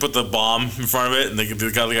the bomb in front of it, and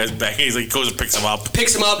the guy's back. He's like, he goes and picks him up,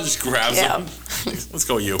 Picks him up. just grabs Yeah. him. Let's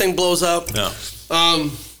go, you. Thing blows up. No,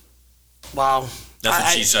 Wow. that's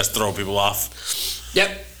when she starts throwing people off.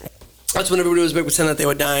 Yep. That's when everybody was pretending that they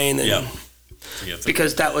were dying. And Yeah.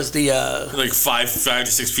 Because that was the. Like 5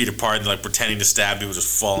 to 6 feet apart, and like pretending to stab people,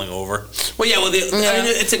 just falling over. Well, yeah. Well, I mean,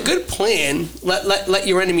 it's a good plan. Let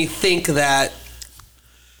your enemy think that.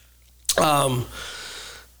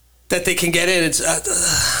 That they can get in.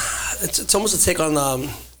 It's almost a take on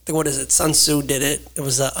what is it? Sun Tzu did it. It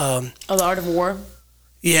was a Oh, the Art of War.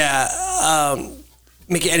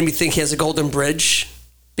 make your enemy think he has a golden bridge.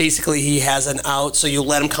 Basically, he has an out, so you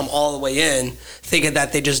let him come all the way in, thinking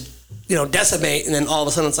that they just decimate, and then all of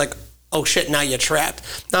a sudden it's like, oh shit, now you're trapped.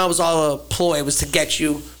 Now it was all a ploy. It was to get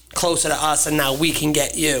you closer to us, and now we can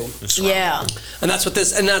get you. Yeah. And that's what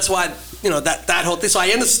this, and that's why that whole thing. So I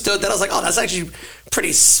understood that. I was like, oh, that's actually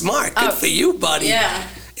pretty smart. Good for you, buddy. Yeah.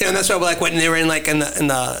 And that's why, like, when they were in like in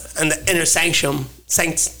the inner sanctum,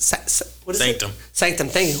 what is Sanctum. it? Sanctum.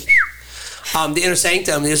 Thank you. The inner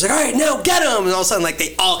sanctum. He was like, all right, now get him. And all of a sudden, like,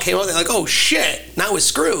 they all came out. They're like, oh shit, now we're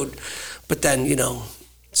screwed. But then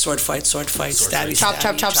sword fight, stabby, Chop,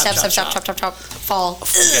 stabby, chop, step, fall.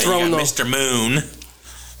 Throw You him got the- Mr. Moon,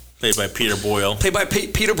 played by Peter Boyle. Played by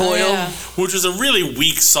Peter Boyle. Yeah. Which was a really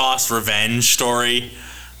weak sauce revenge story.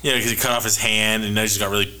 Because he cut off his hand and now he's got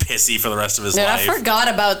really pissy for the rest of his Dude, life. I forgot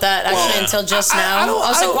about that actually until just now. I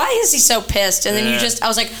was like, why is he so pissed? And then I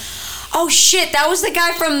was like, oh shit, that was the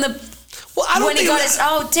guy from the. Well, I don't when he think got it- his.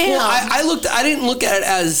 Oh damn. Well, I didn't look at it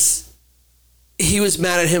as he was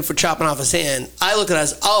mad at him for chopping off his hand. I look at it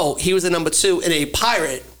as, oh, he was a number 2 and a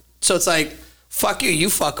pirate. So it's like, fuck you, you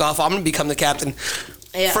fuck off. I'm gonna become the captain.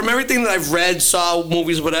 Yeah. From everything that I've read, saw,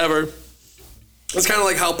 movies, whatever, it's kind of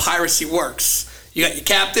like how piracy works. You got your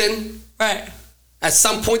captain. Right. At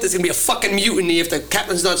some point, there's gonna be a fucking mutiny if the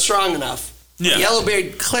captain's not strong enough. Yeah.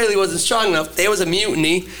 Yellowbeard clearly wasn't strong enough. There was a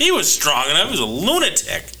mutiny. He was strong enough. He was a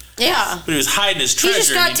lunatic. Yeah. But he was hiding his He treasure.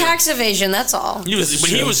 just got and he tax evasion. That's all. But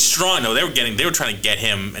he was strong though. They were trying to get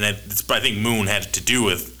him, and I think Moon had to do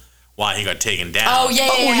with why he got taken down. Oh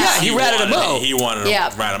yeah. yeah, he ratted him out. He wanted to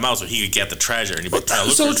rat him out so he could get the treasure, and he was trying to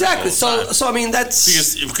look for So his treasure exactly. the whole time. So I mean, that's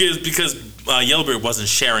because Yellowbeard wasn't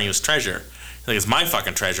sharing his treasure. Like, it's my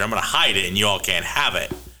fucking treasure. I'm gonna hide it, and you all can't have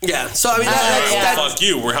it. yeah. So I mean, that's Fuck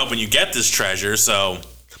you. We're helping you get this treasure, so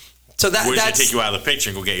we're just gonna take you out of the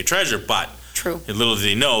picture and go get your treasure. But True. little did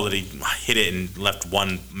he know that he hid it and left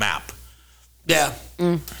one map, yeah.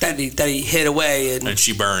 That he hid away and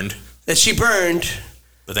she burned. that she burned.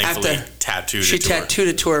 But thankfully, After tattooed She it to her. tattooed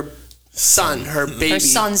it to her son, her baby, Her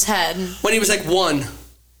son's head. when he was like 1.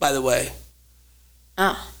 By the way,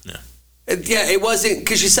 Oh. it wasn't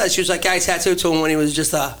because she said she was like, I tattooed to him when he was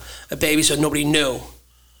just a baby, so nobody knew.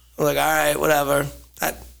 I'm like, all right, whatever.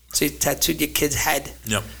 So you tattooed your kid's head,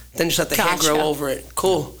 Yep. then just let the hair Gotcha. grow over it.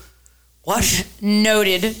 Cool. What?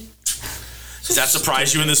 Noted. Does that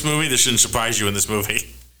surprise you in this movie? This shouldn't surprise you in this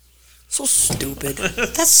movie. So stupid.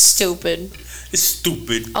 That's stupid. It's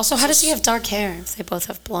stupid. Also, how does he have dark hair if they both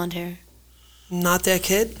have blonde hair? Not that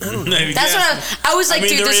kid. I don't know. That's what I was like,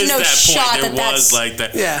 dude. there There's is no that shot point. that There that's. was like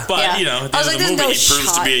that. Yeah. But, Yeah. at the I was end like, of the there's movie, no he proves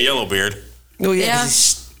to shot. be a Yellowbeard. Oh yeah. Yeah.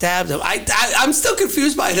 'Cause stabbed him. I'm still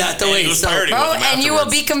confused by that. The way he was pirating with Bro, him and you will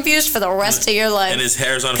afterwards. be confused for the rest of your life. And his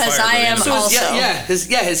hair's on fire. Because I am So also.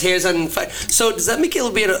 his hair's on fire. So does that make Yellow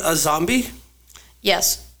Beard a zombie?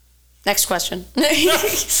 Yes. Next question.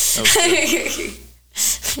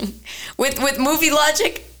 with movie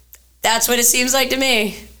logic, that's what it seems like to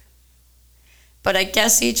me. But I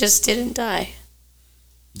guess he just didn't die.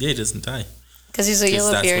 Yeah, he doesn't die. Because he's a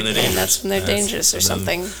yellow That's beard, when they're and that's when they're dangerous or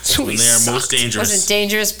something. When they are most dangerous. Wasn't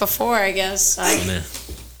dangerous before, I guess. When they're-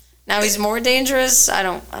 Now he's more dangerous. I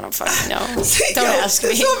don't fucking know. Don't ask me.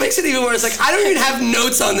 That's what makes it even worse. Like, I don't even have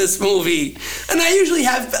notes on this movie, and I usually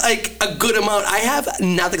have like a good amount. I have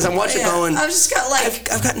nothing because I'm watching it going. I've just got like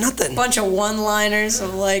I've got nothing. a bunch of one-liners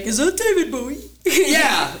of like, is that David Bowie?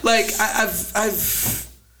 Yeah, like I've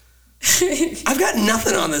got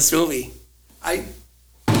nothing on this movie. I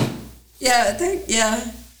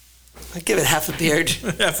give it half a beard.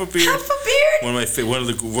 Half a beard. Half a beard. One of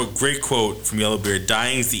the great quote from Yellowbeard: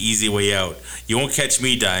 "Dying is the easy way out. You won't catch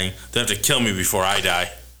me dying. They'll have to kill me before I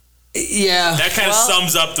die." Yeah, That kind of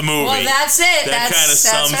sums up the movie. Well, that's it. That kind of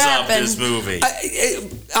sums up this movie.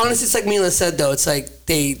 honestly, it's like Mila said though. It's like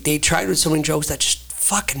they tried with so many jokes that just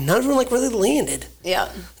fucking none of them like really landed. Yeah.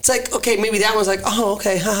 It's like, okay, maybe that one's like, oh,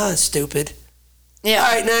 okay, haha, stupid. Yeah.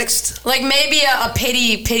 All right, next. Like maybe a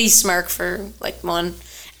pity smirk for like one,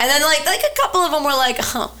 and then like a couple of them were like,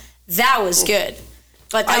 oh, that was good,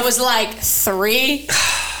 but that was like 3,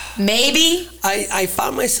 maybe. I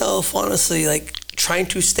found myself honestly like trying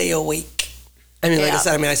to stay awake. I mean, like I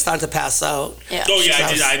said, I started to pass out. Yeah. Oh yeah,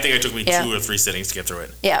 I think it took me Yeah. 2 or 3 sittings to get through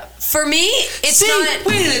it. Yeah. For me, it's See, not.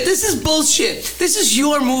 wait a minute, this is bullshit. This is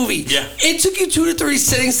your movie. Yeah. It took you 2 to 3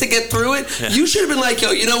 sittings to get through it. Yeah. You should have been like, yo,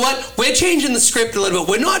 you know what? We're changing the script a little bit.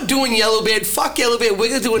 We're not doing Yellowbeard. Fuck Yellowbeard. We're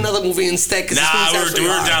going to do another movie instead. Nah, we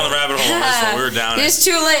were down the rabbit hole on this one. We were down It was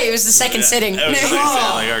too late. It was the second sitting. It was the second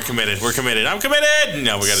sitting. Like, we're committed. We're committed. I'm committed.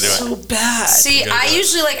 No, we got to do it. So bad. See, gotta I do it.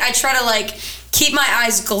 usually I try to keep my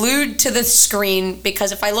eyes glued to the screen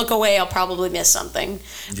because if I look away, I'll probably miss something.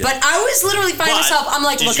 Yeah. But I was literally finding But myself, I'm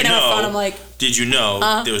like did looking you at my know- phone, I'm like, Did you know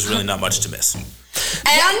there was really not much to miss? and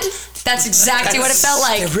that's exactly what it felt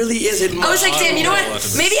like. It really isn't much. I was like, damn, you know I don't know what?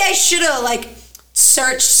 what to Maybe I should have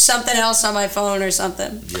searched something else on my phone or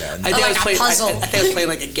something. Yeah. I think I was a playing. puzzle. I think I was playing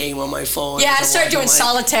like a game on my phone. Yeah, I Or started doing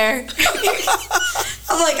something. solitaire.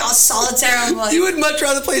 I'm like, oh, solitaire. I'm like, You would much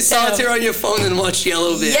rather play solitaire on your phone than watch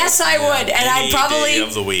Yellowbeard. yes, I would. And I'd Any probably, day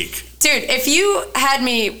of the week. dude, if you had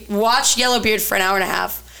me watch Yellowbeard for an hour and a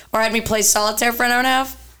half or had me play solitaire for an hour and a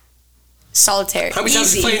half, solitaire. How many times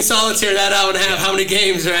easy. you playing solitaire that hour and a half? How many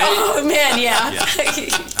games, right? Oh, man, yeah.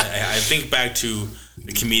 I think back to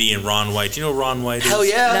the comedian Ron White. Do you know who Ron White is? Hell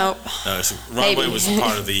yeah. Nope. So Ron Maybe. White was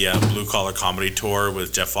part of the Blue Collar Comedy Tour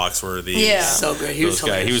with Jeff Foxworthy. Yeah. So great. He was Those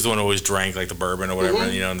guys. He hilarious. was the one who always drank like the bourbon or whatever,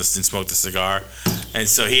 and smoked the cigar. And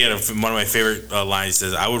so he had one of my favorite lines. He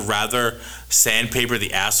says, "I would rather sandpaper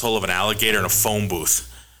the asshole of an alligator in a phone booth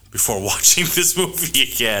before watching this movie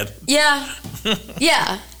again." Yeah.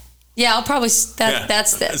 Yeah. Yeah, I'll probably, that's that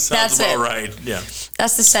it. sounds That's about it. right. Yeah.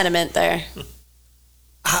 That's the sentiment there.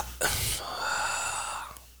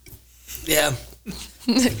 Yeah. What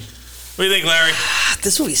do you think, Larry?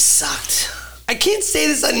 This movie sucked. I can't say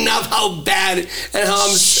this enough how bad and how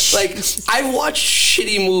I'm like, I've watched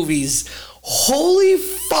shitty movies. Holy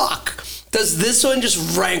fuck. Does this one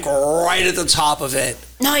just rank right at the top of it?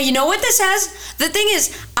 No, you know what this has? The thing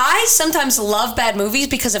is, I sometimes love bad movies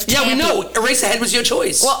because of Yeah, we campy. know. Eraserhead was your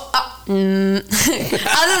choice. Well, other than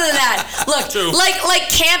that, look, True. like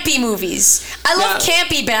campy movies. I love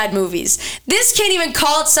campy bad movies. This can't even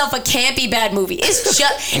call itself a campy bad movie. It's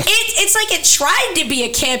just it's like it tried to be a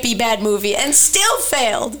campy bad movie and still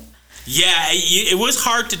failed. Yeah, it was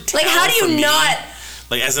hard to tell. Like, how do for you me. not?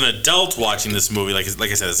 Like, as an adult watching this movie, like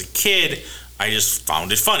I said, as a kid, I just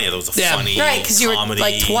found it funny. I thought it was a funny Right, 'cause you were, comedy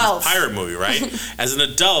like, 12. pirate movie, right? As an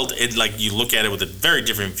adult, you look at it with a very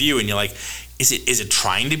different view, and you're like, is it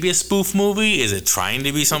trying to be a spoof movie? Is it trying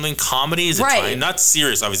to be something comedy? Is it Right. not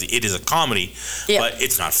serious? Obviously, it is a comedy, Yeah. but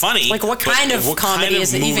it's not funny. Like, what But kind of what comedy kind of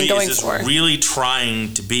is it even movie going is this for? really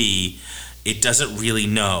trying to be? It doesn't really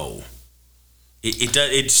know.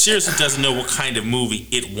 It seriously doesn't know what kind of movie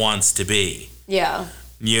it wants to be. Yeah.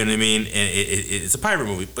 You know what I mean? And it's a pirate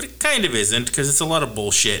movie, but it kind of isn't because it's a lot of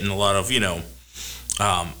bullshit and a lot of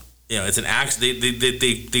it's an action.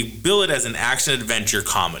 They bill it as an action adventure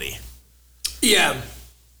comedy. yeah.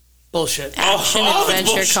 Bullshit. Action Oh, it's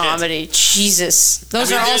adventure bullshit. comedy. Jesus,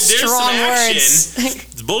 those I mean, are all there's strong some action. words.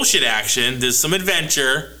 It's bullshit action. There's some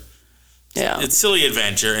adventure. Yeah. It's silly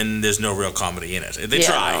adventure, and there's no real comedy in it. They Yeah,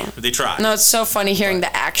 try. no. They try. No, it's so funny hearing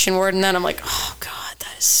the action word and then I'm like, oh god,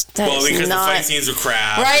 that because the fight scenes were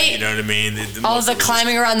crap. Right? You know what I mean? All the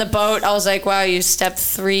climbing around the boat, I was like, wow, you stepped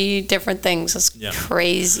 3 different things. That's Yeah.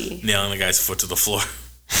 crazy. Nailing the guy's foot to the floor.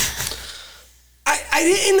 I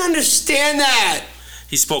didn't understand that.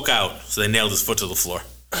 He spoke out, so they nailed his foot to the floor.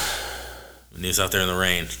 When he was out there in the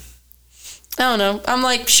rain. I don't know. I'm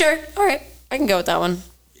like, sure, all right, I can go with that one.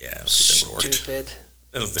 Yeah, I don't think that would have worked. Stupid.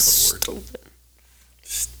 I don't think it would have worked.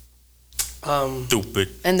 Stupid.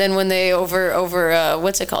 And then when they over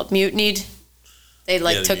what's it called, mutinied, they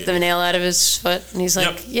took the nail out of his foot, and he's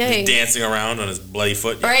like, yay. He's dancing around on his bloody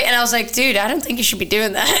foot. Right, and I was like, dude, I don't think you should be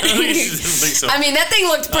doing that. I don't think so. I mean, that thing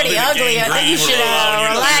looked pretty ugly. I think you should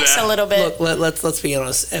relax a little bit. Look, let's be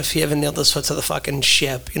honest. If he ever nailed his foot to the fucking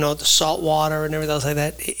ship, the salt water and everything else like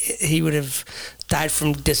that, he would have died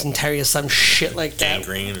from dysentery or some shit like that.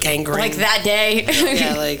 Gangrene. Like that day.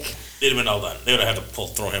 Yeah, like. They'd have been all done. They would have had to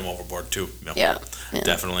throw him overboard too. Yeah.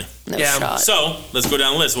 Definitely. No Yeah. shot. So let's go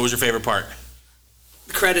down the list. What was your favorite part?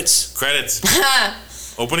 Credits.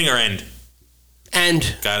 Opening or end?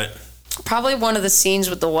 End. Got it. Probably one of the scenes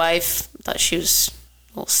with the wife. I thought she was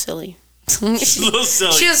a little silly. A little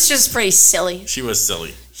silly. She was just pretty silly. She was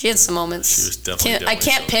silly. She had some moments. She was definitely I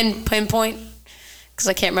can't pinpoint because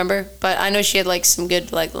I can't remember, but I know she had like some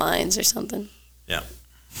good like lines or something. Yeah.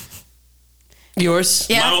 Yours?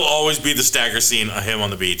 Yeah. Mine will always be the Stagger scene of him on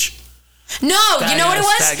the beach. No, you know what it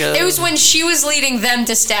was? Stagger. It was when she was leading them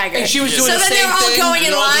to Stagger. And she was doing so the then same they were all thing. going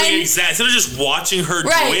in They're all doing line. Instead of just watching her do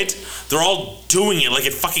Right. it, they're all doing it like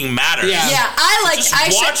it fucking matters. Yeah. Yeah,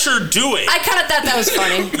 Just watch her do it. I kind of thought that was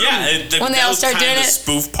funny. Yeah, When they that all was start kind doing of the it.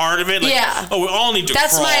 spoof part of it. Like, Yeah. Oh, we all need to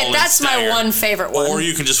That's crawl my and stagger. one favorite one. Or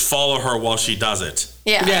you can just follow her while she does it.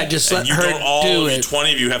 Yeah. Yeah, just let And you her don't all, do it.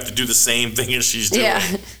 20 of you have to do the same thing as she's doing. Yeah.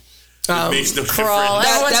 It makes no Crawl.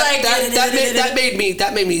 difference. Everyone's like,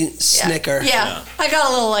 that made me snicker. Yeah. I got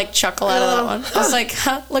a little like chuckle out of that one. I was like,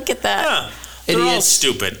 huh, look at that. Yeah. They're all Idiots.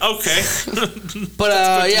 stupid. Okay. But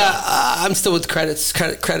I'm still with credits. Are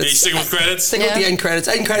you Credits. sticking with credits? Sticking with the end credits.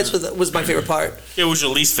 End credits was my favorite part. Yeah, what was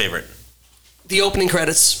your least favorite? The opening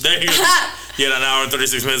credits. There you go. You had an hour and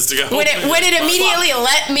 36 minutes to go. When it immediately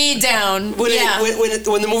let me down. When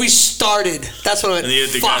the movie started, that's when I went. And you had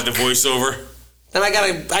the guy, the voiceover. Then I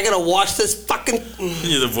gotta watch this fucking.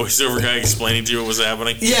 You're the voiceover guy explaining to you what was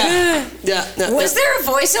happening. Yeah. Was there a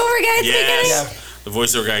voiceover guy at the beginning? Yes. The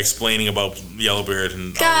voiceover guy explaining about Yellowbeard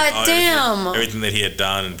and God damn. everything that he had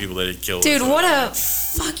done and people that he killed. Dude, what a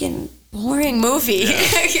fucking boring movie.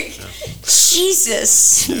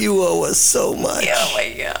 Jesus. You owe us so much. Oh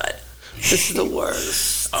my god. This is the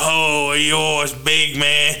worst. Oh, yours, big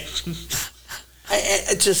man.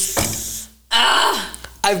 I just.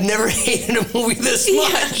 I've never hated a movie this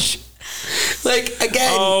much. Like,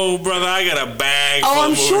 again. Oh, brother, I got a bag. Oh, full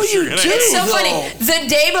I'm of sure movies you you're gonna do. hate. It's so No. funny. The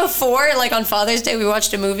day before, like on Father's Day, we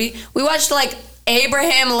watched a movie. We watched like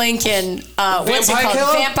Abraham Lincoln, what's it Vampire called?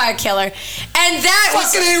 Killer? Vampire Killer. And that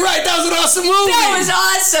was Fucking ain't right. That was an awesome movie. that was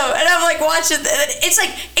awesome. And I'm like watching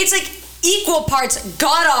it's like equal parts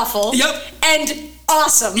god awful Yep. and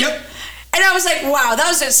awesome. Yep. And I was like, wow, that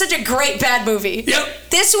was such a great bad movie. Yep.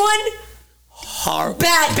 This one, Horrible.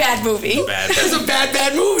 bad movie. Bad. That's a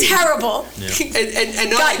bad movie. Terrible. And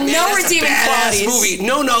not Got like, man, no that's a redeeming badass qualities.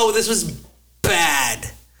 movie. No, this was bad.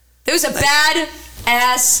 It was a bad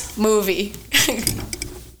ass movie.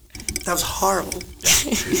 That was horrible.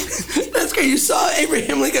 That's great. You saw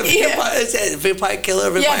Abraham Lincoln, Vampire Killer,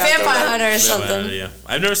 Vampire Hunter or something. Yeah,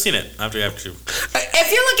 I've never seen it. I have to.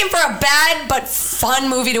 If you're looking for a bad but fun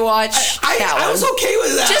movie to watch, I was okay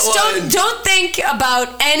with that. just don't think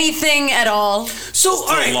about anything at all. So all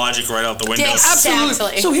Throw right. logic right out the window. Yeah, Absolutely.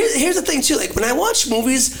 Exactly. So here's the thing too. Like when I watch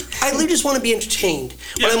movies, I literally just want to be entertained.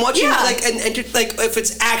 When Yeah. I'm watching Yeah. like like if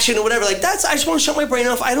it's action or whatever, like I just want to shut my brain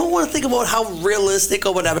off. I don't want to think about how realistic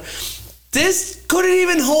or whatever. This couldn't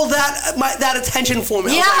even hold that attention for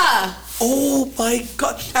me. I was Yeah. like, oh my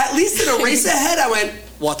god! At least in Eraserhead, I went,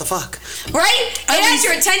 what the fuck? Right? It has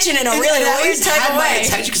your attention in a really at weird least type had of my way.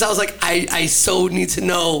 attention because I was like, I so need to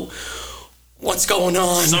know what's going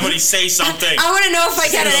on. Somebody say something. I want to know if I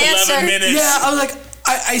get an 11 answer. minutes. Yeah, I was like,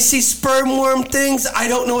 I see sperm worm things. I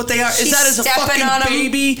don't know what they are. Is She's that as a stepping on 'em. fucking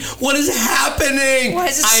baby? What is happening? Why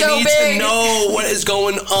is it I so need big? to know what is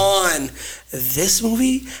going on. This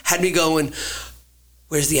movie had me going,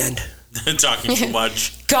 where's the end? Talking too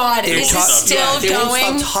much. God, They is it won't still They won't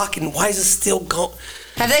going? stop talking. Why is it still going?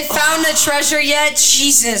 Have they found the treasure yet?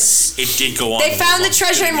 Jesus. It did go on. They a found the little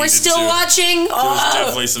treasure and longer we're than it still needed to. watching? There was Oh.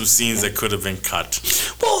 definitely some scenes that could have been cut.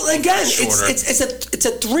 Well, again, Shorter. it's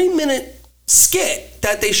a 3-minute skit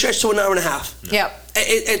that they stretched to an hour and a half. Yep.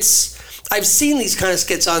 It's I've seen these kind of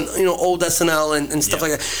skits on, old SNL and stuff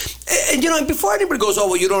like that. And, before anybody goes, oh,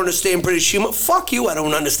 well, you don't understand British humor. Fuck you, I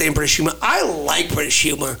don't understand British humor. I like British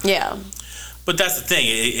humor. Yeah. But that's the thing.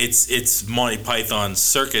 It's Monty Python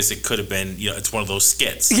Circus. It could have been, it's one of those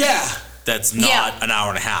skits. Yeah. That's not an hour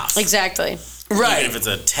and a half. Exactly. Right. Even if it's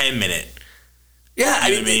a 10-minute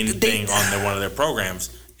thing on one of their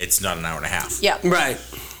programs, it's not an hour and a half. Yeah. Right.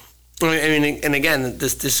 I mean, and again,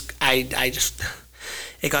 I just...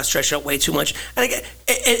 It got stretched out way too much, and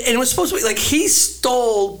it was supposed to be like he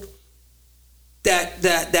stole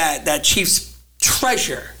that chief's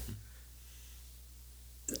treasure.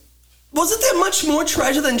 Wasn't there much more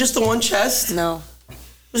treasure than just the one chest? No.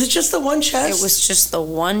 Was it just the one chest? It was just the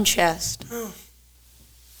one chest. Oh.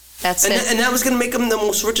 That's it. And that was going to make him the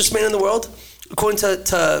most richest man in the world, according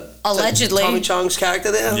to allegedly Tommy Chong's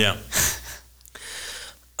character there. Yeah.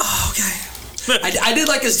 Oh, okay. I did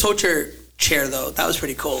like his torture chair though. That was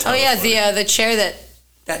pretty cool. Oh yeah, the chair that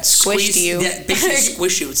squished you. That basically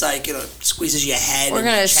squish you. It's like squeezes your head and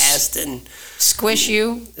your chest and squish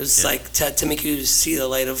you. It was like to make you see the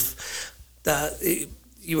light of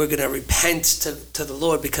you were gonna repent to the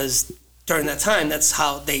Lord, because during that time that's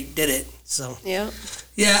how they did it. So yeah,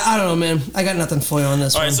 I don't know, man. I got nothing for you on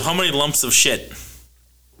this. All right, so how many lumps of shit?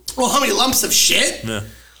 Well, how many lumps of shit? Yeah.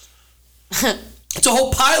 It's a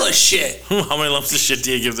whole pile of shit. How many lumps of shit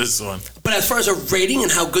do you give this one? But as far as a rating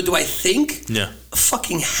and how good do I think? Yeah. A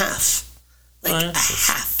fucking half. Like a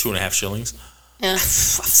half. 2.5 shillings. Yeah.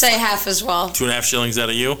 Say half as well. 2.5 shillings out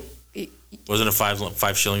of you? Wasn't it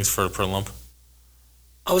 5 shillings per lump?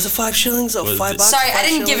 Oh, was it 5 shillings? Oh, $5? Sorry, I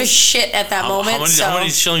didn't give a shit at that moment. How many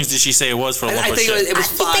shillings did she say it was for a lump of shit? It was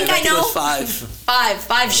 5. I think I know. It was 5.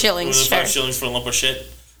 5 shillings. Was it 5 shillings for a lump of shit?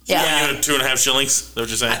 Yeah. You had 2.5 shillings? Is that what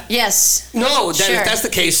you're saying? Yes. No, if that's the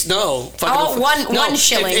case, no. One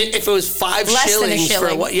shilling. If it was 5 Less shillings than a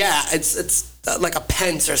shilling. for what? Yeah, it's like a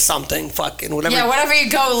pence or something. Fucking whatever. Yeah, whatever you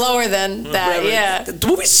go lower than that. Whatever. Yeah. The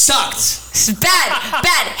movie sucked. It's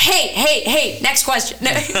bad. Hey. Next question.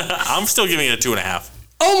 I'm still giving it a 2.5.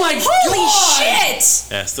 Oh my Holy god!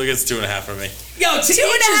 shit! Yeah, still gets 2.5 from me. Yo, to each his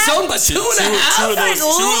own, but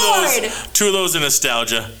 2.5. Two of those are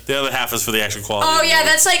nostalgia. The other half is for the actual quality. Oh yeah,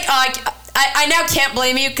 that's like I now can't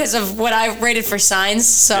blame you because of what I rated for Signs.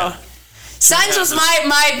 So Yeah. Signs was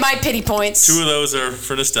my pity points. 2 of those are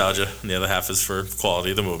for nostalgia, and the other half is for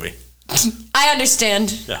quality of the movie. I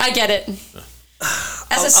understand. Yeah. I get it.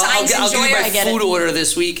 As a Signs I'll enjoyer, give you my I get food it. order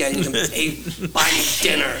this weekend. You can buy me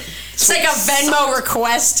dinner. It's like a Venmo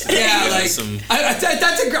request. Yeah, like some- I'm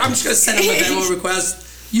just gonna send him a Venmo request.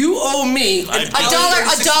 You owe me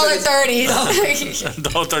 $1.30.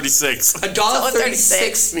 $1.36.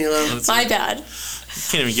 $1.36, Milo. My bad. You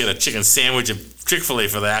can't even get a chicken sandwich at Chick-fil-A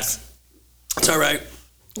for that. It's all right.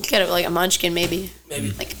 You could have like a munchkin, maybe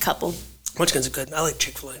like a couple. Munchkins are good. I like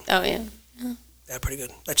Chick-fil-A. Oh yeah. Yeah, pretty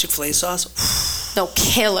good. That Chick-fil-A sauce. No,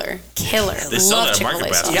 killer. They sell Love that at Chick-fil-A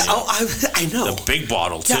Market sauce. Basket. Yeah, I know. The big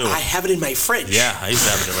bottle, too. Yeah, I have it in my fridge. Yeah, I used to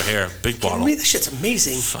have it over here. Big bottle. That shit's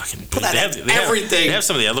amazing. Fucking Put that in they everything. They have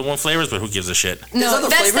some of the other one flavors, but who gives a shit? No, other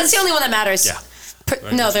that's flavors? the only one that matters. Yeah.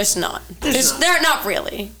 No, there's not. There's not. There not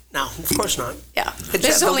really. No, of course not. Yeah. It's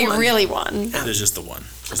There's the only one. really one. Yeah. There's just the one.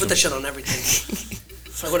 Put that shit on everything.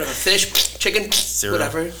 Like whatever, fish, chicken, Cereal.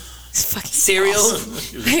 whatever. It's fucking Cereal.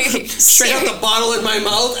 Straight out the bottle in my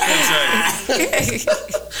mouth. That's right. All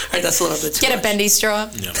right, that's a little bit too Get a much. bendy straw.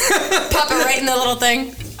 Yeah. Pop it right in the little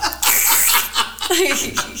thing.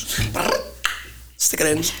 Stick it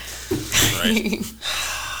in. Right.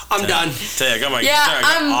 I'm done. Tell you, I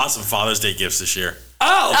got awesome Father's Day gifts this year.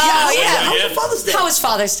 Oh, yeah. How Yeah. was Father's Day? How was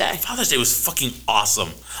Father's Day? Father's Day was fucking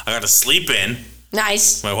awesome. I got to sleep in.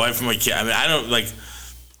 Nice. My wife and my kid. I mean,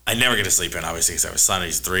 I never get to sleep in, obviously, because I have a son.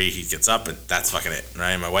 He's 3. He gets up, and that's fucking it,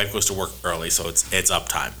 right? My wife goes to work early, so it's up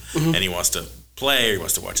time. And he wants to play, or he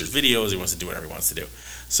wants to watch his videos, he wants to do whatever he wants to do.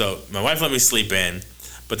 So my wife let me sleep in,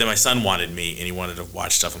 but then my son wanted me, and he wanted to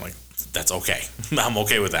watch stuff. I'm like, that's okay. I'm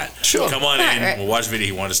okay with that. Sure. Come on in. Right. We'll watch video.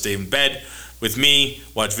 He wanted to stay in bed with me,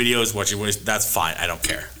 watch videos, that's fine. I don't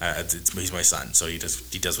care. He's my son, so he does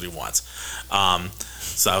what he wants.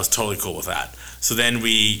 So I was totally cool with that. So then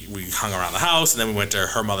we hung around the house, and then we went to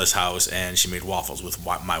her mother's house, and she made waffles with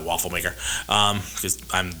my waffle maker. Because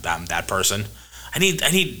I'm that person. I need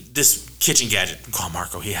this kitchen gadget. Call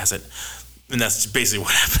Marco. He has it, and that's basically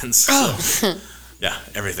what happens. Oh. So, yeah,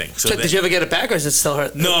 everything. So Did you ever get it back, or is it still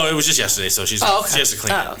her? No, it was just yesterday. So she has to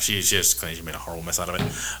clean Oh. it. She has to clean it. She made a horrible mess out of it.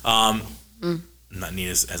 Not neat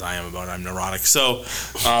as I am about it. I'm neurotic. So,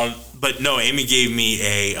 but no, Amy gave me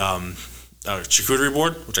charcuterie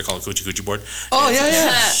board, which I call a coochie coochie board. Oh, And yeah,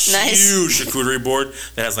 it's yeah. a Nice. Huge charcuterie board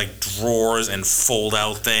that has like drawers and fold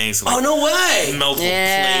out things. Oh, Like, no way. multiple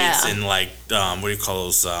Yeah. plates and like what do you call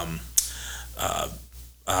those?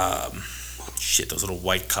 Shit, those little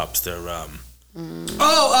white cups. They're The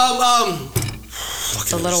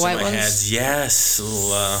little white ones? Head. Yes,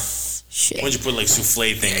 little. Shit. When'd you put like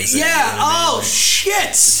souffle things? in, Yeah. you know what I mean? Oh,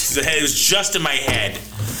 shit. It was just in my head.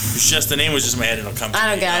 It was just the name was just in my head, and it'll come to me. I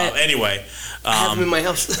don't got it. Anyway, I have them in my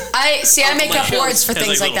house. I make up words for it has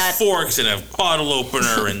things like little that. forks and a bottle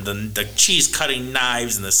opener and the cheese cutting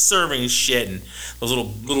knives and the serving shit and those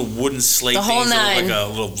little wooden slate The whole things that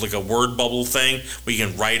nine. look like a word bubble thing where you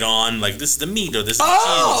can write on like this is the meat or this is the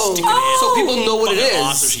Oh. cheese. Stick it in. So people know what it Fucking is.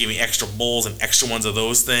 Awesome. She gave me extra bowls and extra ones of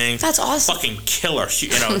those things. That's awesome. Fucking killer. You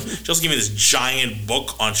know, she also gave me this giant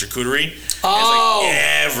book on charcuterie. Oh. It's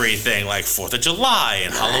like everything, like 4th of July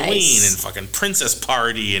and Halloween and fucking princess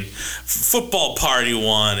party and football party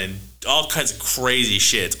one and all kinds of crazy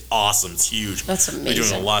shit. It's awesome. It's huge. That's We're doing a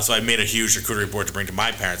amazing. lot. So I made a huge charcuterie board to bring to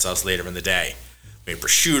my parents' house later in the day. Made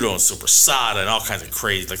prosciutto and sopressata and all kinds of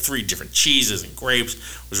crazy, like 3 different cheeses and grapes. It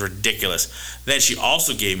was ridiculous. Then she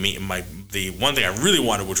also gave me the one thing I really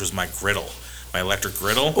wanted, which was my griddle. My electric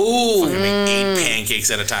griddle. Ooh. Fucking make 8 pancakes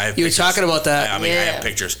at a time. I have You were pictures. talking about that. I mean, I Yeah. have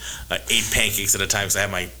pictures. 8 pancakes at a time because I have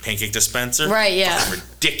my pancake dispenser. Right, yeah. Fucking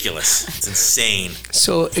ridiculous. It's insane.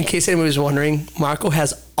 So, in case anybody was wondering, Marco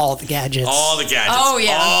has all the gadgets. All the gadgets. Oh,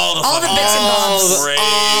 yeah. All the All the fucking bits and gadgets. bobs. Crazy.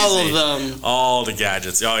 All of them. All the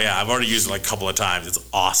gadgets. Oh, yeah. I've already used it like a couple of times. It's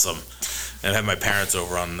awesome. And I have my parents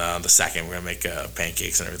over on the 2nd. We're going to make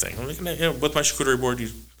pancakes and everything. I'm making it, with my charcuterie board.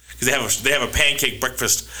 Because they have a pancake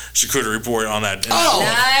breakfast charcuterie board on that. Oh.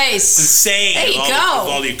 It's Nice. insane. There you all go.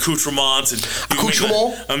 With all the accoutrements.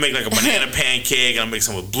 And I'll make like a banana pancake, and I'll make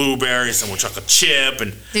some with blueberries, some with chocolate chip,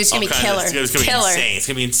 and Dude, it's gonna all be kinds killer. Of, it's gonna Killer. be insane. It's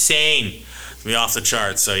gonna be insane. It's gonna be off the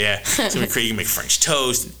charts. So yeah, it's gonna be crazy. You can make French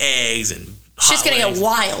toast and eggs and. Shit's gonna get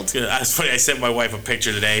wild. Yeah, it's funny. I sent my wife a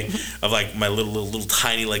picture today of like my little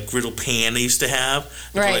tiny like griddle pan I used to have. I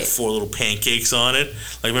put, Right. like 4 little pancakes on it.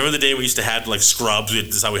 Like remember the day we used to have like scrubs?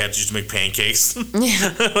 This is how we had to used to make pancakes.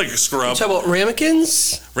 Like a scrub. Talk about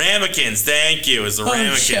ramekins? Ramekins. Thank you. It's the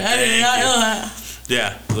ramekin. Shit, I did Thank not you. know that.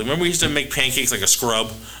 Yeah. Like, remember we used to make pancakes like a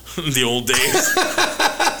scrub in the old days?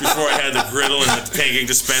 Before I had the griddle and the pancake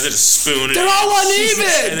dispenser to spoon it. They're all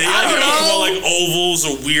uneven. And they I don't all know. like ovals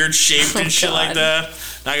or weird shaped and shit like God. that.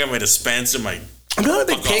 Now I got my dispenser, my I'm not a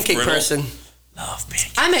big fuck off pancake griddle. person. Love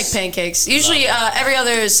pancakes. I make pancakes. Usually every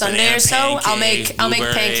other Sunday Banana or so, I'll make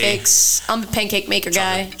blueberry. pancakes. I'm a pancake maker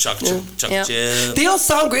guy. Chocolate Yeah. chip. They all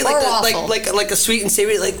sound great, Or like waffle. like a sweet and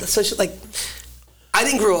savory, like such like. I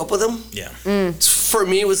didn't grow up with them. Yeah. For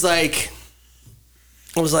me, it was like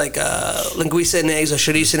linguiça and eggs or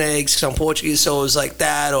chorizo and eggs because I'm Portuguese, so it was like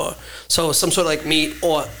that, or so some sort of like meat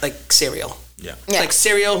or like cereal. Yeah. Yeah. Like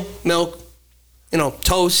cereal, milk,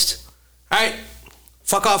 toast. All right,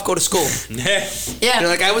 fuck off, go to school. Yeah. Yeah.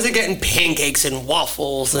 Like I wasn't getting pancakes and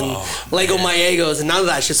waffles and Lego Mayegos and none of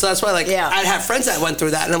that shit. So that's why Yeah. I have friends that went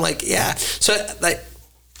through that, and I'm like, yeah. So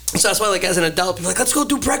that's why as an adult, people are like, let's go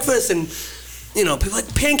do breakfast, and people are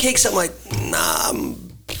like pancakes. I'm like, nah,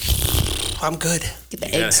 I'm good. Get the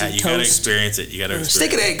You eggs and gotta toast. experience it. You gotta experience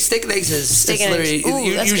it. Steak and eggs is Steak and eggs. literally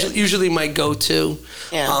Ooh, that's good. usually my go-to.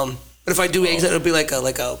 Yeah. But if I do eggs, it'll be like a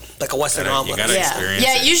Western You omelet. gotta Yeah. experience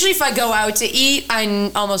Yeah. it. Usually, if I go out to eat, I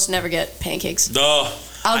almost never get pancakes. No.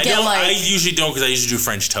 I'll get, I like- usually don't because I usually do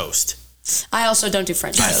French toast. I also don't do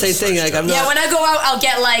French toast. Same thing. Like I'm not. Yeah, when I go out, I'll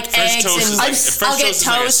get like French eggs toast is and like- French I'll get toast is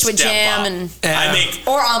like a toast with step jam up. and Yeah.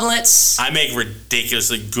 or omelets. I make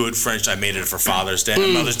ridiculously good French. I made it for Mother's Day.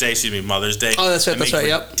 Mother's Day. Oh, that's right, I that's make right,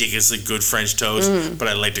 yep. ridiculously good French toast, but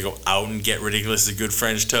I like to go out and get ridiculously good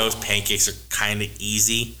French toast. Pancakes are kind of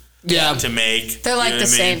easy Yeah. to make. They're like You know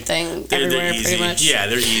the what I same mean? thing They're everywhere, easy. pretty much. Yeah,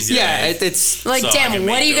 they're easy. Yeah, to make. it's. Like, So I damn, can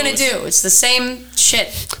what make are you gonna those. do? It's the same shit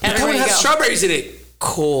That everywhere one you has go. strawberries in it.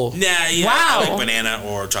 Cool. Nah, yeah, Wow. I like banana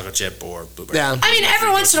or chocolate chip or blueberry. Yeah. I mean, every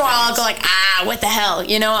once in a while, I'll go like, what the hell?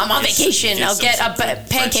 I'm on Get vacation. some I'll get a French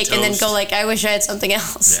pancake and then toast. go like, I wish I had something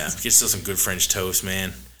else. Yeah, get still some good French toast,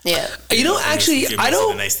 man. Yeah. Actually, Give me I some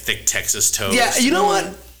don't. nice thick Texas toast. Yeah, you know what?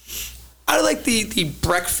 I like the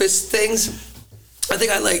breakfast things. I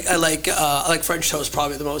think I like French toast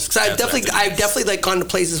probably the most because I've That's what I definitely like gone to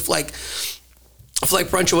places for like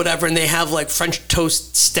brunch or whatever, and they have like French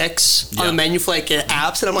toast sticks on the Yeah. menu for like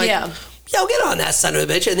apps, and I'm like, Yeah. yeah, I'll get on that son of a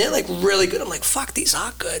bitch. And they're like really good. I'm like, fuck, these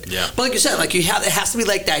are good. Yeah. But like you said, like it has to be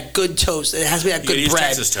like that good toast. It has to be that You good gotta use bread.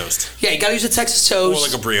 Texas toast. Yeah, you gotta use a Texas toast. Or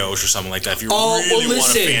like a brioche or something like that if you Oh, really want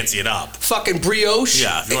listen. to fancy it up. Fucking brioche.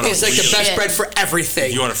 Yeah, if you wanna it's like the really- best bread for everything.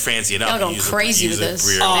 If you want to fancy it up, Y'all going use crazy use with a this.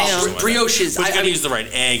 brioche. Oh, or something like that. brioches. But you I gotta mean- use the right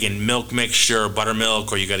egg and milk mixture,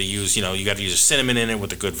 buttermilk, or you gotta use, you gotta use a cinnamon in it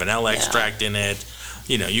with a good vanilla extract in it.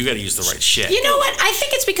 You gotta use the right shit. You know what? I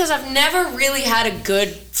think it's because I've never really had a good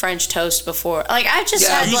French toast before. Like I just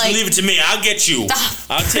Yeah. had You like leave it to me. I'll get you.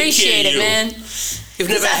 I'll appreciate take care of it, you. man. You've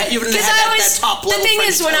never had Because that top the level thing French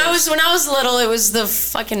is, when toast. I was little, it was the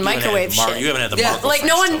fucking microwave shit. You haven't had the Yeah. Marco Like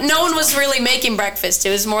French no toast, one that's was why. really making breakfast. It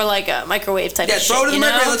was more like a microwave type Yeah, of shit. throw it in the you know?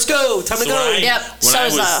 microwave. Let's go. Time to So go. when Yep. when So I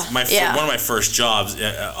is, was yeah. one of my first jobs,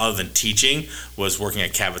 other than teaching, was working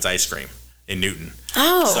at Cabot's Ice Cream in Newton.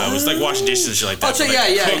 Oh. So I was like washing dishes and shit like that. Oh, so but yeah,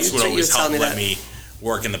 the yeah, cooks you- would so you always were telling help me let that. me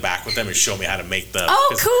work in the back with them and show me how to make the. Oh,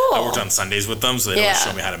 'cause cool. I worked on Sundays with them, so they always Yeah.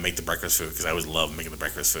 show me how to make the breakfast food because I always love making the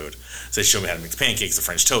breakfast food. So they show me how to make the pancakes, the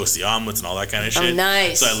French toast, the omelets, and all that kind of shit. Oh,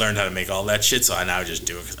 nice. So I learned how to make all that shit. So I now just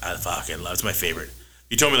do it because I fucking love it. It's my favorite.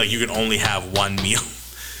 You told me like you could only have one meal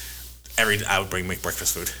I would make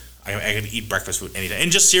breakfast food. I could eat breakfast food anytime,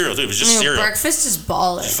 and just cereal too. It was just cereal. Breakfast is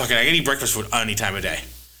baller. Fucking, I can eat breakfast food any time of day.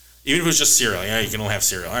 Even if it was just cereal. You can only have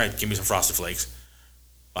cereal. All right, give me some Frosted Flakes.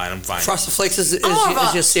 Fine, I'm fine. Frosted Flakes is more of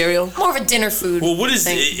a- your cereal. More of a dinner food. Well, what is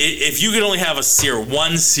thing. if you could only have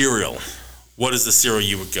one cereal? What is the cereal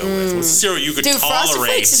you would go with? What's the cereal you could Dude, Frosted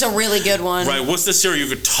tolerate? Flakes is a really good one. Right. What's the cereal you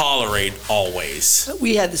could tolerate always?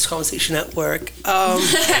 We had this conversation at work.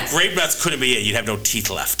 Grape nuts couldn't be it. You'd have no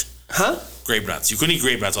teeth left. Huh? Grape nuts. You couldn't eat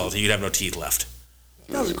grape nuts all the time. You'd have no teeth left.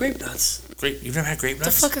 That was grape nuts. You've never had grape The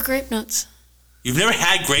nuts? fuck are grape nuts? You've never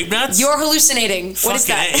had grape nuts? You're hallucinating. What is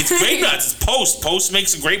Fucking that? A. It's grape nuts. It's Post. Post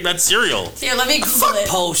makes a grape nut cereal. Here, let me Google Fuck it.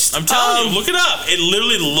 Post. I'm telling you, look it up. It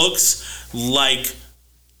literally looks like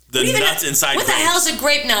the Even nuts inside What grapes. the hell is a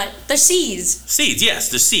grape nut? They're seeds. Seeds, yes,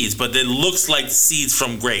 they're seeds, but it looks like seeds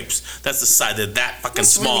from grapes. That's the side. They're that fucking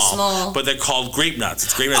That's really small. But they're called grape nuts.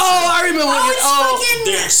 It's grape nuts. Oh, I remember when you.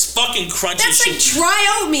 They're fucking crunchy. That's like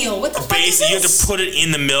dry oatmeal. What the fuck is Basically, you have this? to put it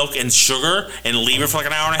in the milk and sugar and leave it for like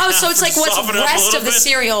an hour and a half. Oh, so it's like to what's soften it up a rest little of the bit.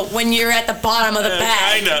 cereal when you're at the bottom of the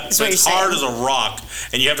bag. Kinda. Is what It's you're hard saying. as a rock,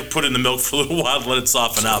 and you have to put it in the milk for a little while to let it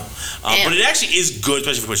soften up. Damn. But it actually is good,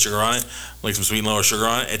 especially if you put sugar on it, like some sweet and lower sugar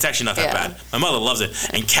on it. It's actually not that Yeah. bad. My mother loves it,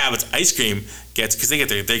 and Cabot's ice cream gets because they get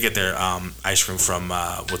their ice cream from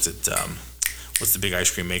what's the big ice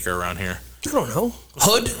cream maker around here? I don't know.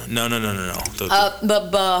 Hood? No.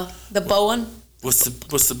 The bow one? What's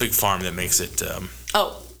the big farm that makes it?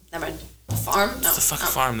 Oh, never mind. Farm? No. The fucking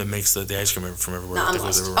farm that makes the ice cream from everywhere. No, I'm that goes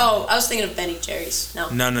lost. everywhere. Oh, I was thinking of Ben & Jerry's. No.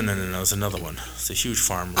 No. It's another one. It's a huge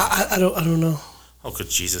farm. I don't know. Oh, good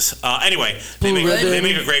Jesus. Anyway, they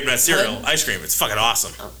make a grape nut cereal ice cream. It's fucking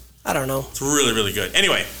awesome. I don't know. It's really, really good.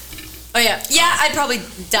 Anyway, Oh yeah, I'd probably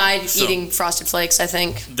died eating Frosted Flakes. I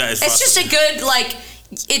think That is it's just Frosted a good like.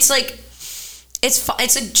 It's like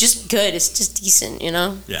just good. It's just decent, you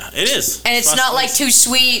know. yeah, it is. And it's not like too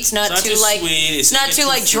sweet. It's not It's not too too like. sweet. It's It's not not too too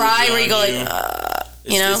like dry fruity where you go on like,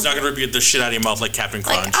 you. you know. It's not gonna rip the shit out of your mouth like Captain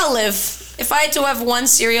Crunch. Like I'll live. If I had to have one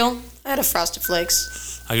cereal, I had a Frosted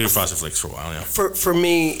Flakes. I could do Frosted Flakes for a while. Yeah. For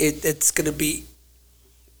me, it's gonna be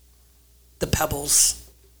the Pebbles.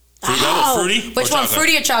 Fruity? Which or one, chocolate?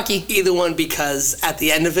 fruity or chalky? Either one, because at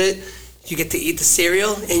the end of it, you get to eat the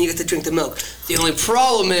cereal and you get to drink the milk. The only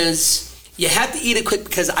problem is you have to eat it quick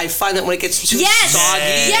because I find that when it gets too Yes!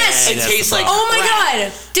 soggy, Yes! it That's tastes the like problem. Oh my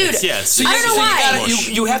crap. god, dude! So I don't know why.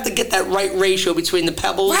 You have to get that right ratio between the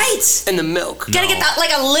Pebbles Right. and the milk. Gotta get that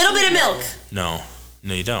like a little bit of milk. No,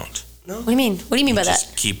 you don't. What do you mean? What do you mean by that?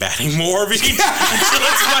 Just keep adding more of it until it's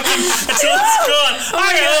gone.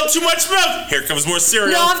 I got a little too much milk. Here comes more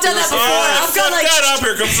cereal. No, I've done that before. I've Fuck gone like- that up.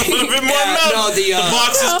 Here comes a little bit more Yeah, milk. no, the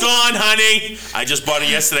box is gone, honey. I just bought it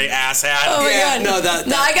yesterday, asshat. Oh my Yeah, god.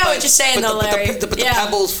 no, I got what you're saying though, Larry. But the Yeah.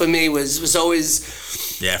 Pebbles for me was always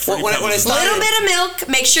Yeah, when I Pebbles. started- Little bit of milk.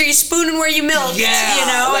 Make sure you're spooning where you milk. Yeah, you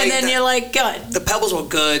know, like and then that. you're like, good. the Pebbles were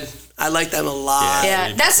good. I like them a lot.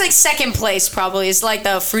 Yeah, that's like second place probably. It's like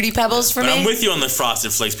the Fruity Pebbles for But me. I'm with you on the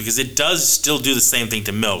Frosted Flakes because it does still do the same thing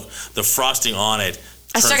to milk. The frosting on it.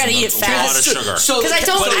 I still turns gotta into eat it a lot fast. of sugar. So 'Cause I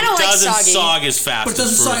don't- but it like doesn't soggy. sog as fast. But it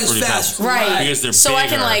doesn't as sog as Fruity fast. Pebbles. Right. Because they're So I can,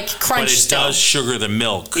 bigger, like, crunch But it still. does sugar the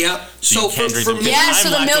milk. Yep. So So you can't for- drink for the me- milk. Yeah, I'm so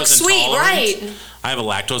the milk's lactose sweet, intolerant. right. I have a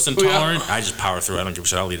lactose intolerant. I just power through. I don't give a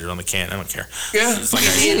shit. I'll eat it on the can. I don't care. Yeah. It's like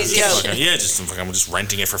Yeah, I'm just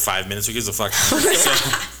renting it for 5 minutes. Who gives a fuck?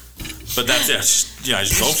 But that's it. I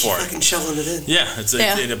just go for it. Fucking shoveling it in. Yeah, but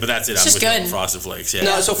that's it. It's I'm just with you on good. Frosted Flakes. Yeah.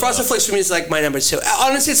 No, so Frosted Flakes for me is like my number 2.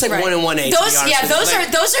 Honestly, it's like Right. 1 and 1A.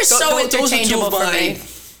 Those are so interchangeable for me.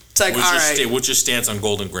 It's like, all right. What's your stance on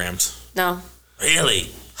Golden Grams? No, Really?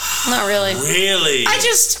 not really. Really?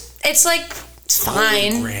 It's like, it's fine.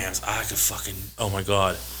 Golden Grams. I could fucking. Oh my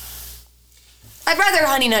god. I'd rather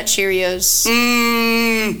Honey Nut Cheerios.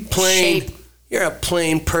 Plain. Shape. You're a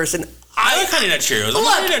plain person. I like Honey Nut Cheerios. Look,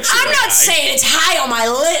 I'm not saying it's high on my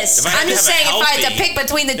list. I'm just saying if I had to pick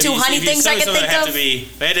between the two honey things I could think of.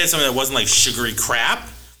 If I had to have something that wasn't like sugary crap,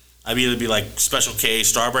 I'd either be like Special K,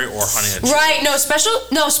 strawberry, or Honey Nut Cheerios.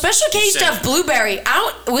 Right, Special K used to have blueberry.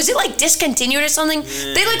 Was it like discontinued or something?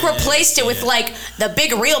 They like replaced it with like the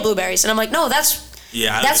big real blueberries, and I'm like, no, that's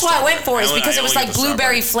why I went for it, is because it was like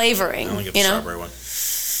blueberry flavoring. I only get the strawberry one.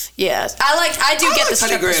 Yeah, I do get the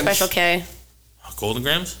Special K. Golden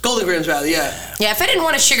Grams? Golden Grams, rather, yeah. Yeah, if I didn't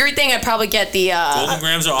want a sugary thing, I'd probably get the Golden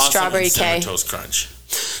Grams are awesome. Strawberry and Cinnamon K. Toast Crunch.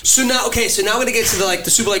 So now we're gonna get to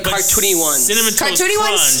the super like cartoony ones. Cinnamon Toast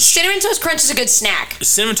Crunch. Cinnamon Toast Crunch is a good snack.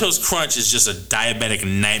 Cinnamon Toast Crunch is just a diabetic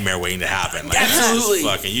nightmare waiting to happen. Like, Absolutely.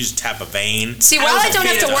 Fucking, you just tap a vein. See, while I don't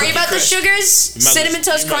have to worry about the sugars, Cinnamon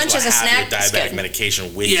Toast Crunch as a snack your is diabetic good.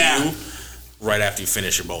 medication with you right after you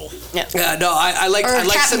finish your bowl. Yeah. Yeah, no, I like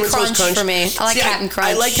Captain Cinnamon Toast Crunch for me. I like Captain Crunch.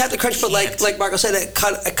 I like Captain Crunch, but like Marco said, it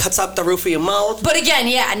cuts up the roof of your mouth. But again,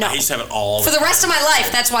 no. I used to have it all For the rest of my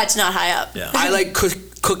life, that's why it's not high up. Yeah. I like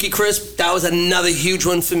Cookie Crisp. That was another huge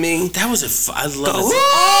one for me. That was I love it.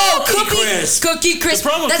 Oh, Cookie Crisp.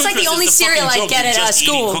 That's like the only cereal I get at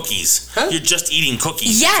school. Cookies. Huh? You're just eating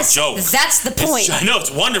cookies. Yes, it's a joke. that's the point. I know,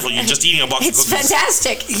 it's wonderful. You're just eating a box of It's cookies.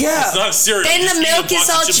 fantastic. Yeah. It's not a cereal. Then You're the just eating a milk is box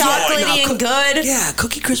of all Chips chocolatey Ahoy. and good. Yeah,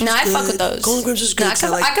 Cookie Crisp. No, is I good. fuck with those. Golden Grams is good.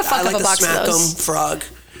 No, I could fuck up a box of those. Smack 'em Frog.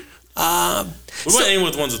 What about any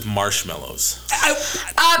with ones with marshmallows?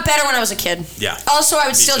 Better when I was a kid. Yeah. Also, I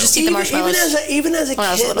would still just eat the marshmallows. Even as a When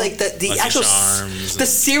I was kid, little. like the Lucky actual Charms the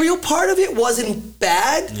cereal part of it wasn't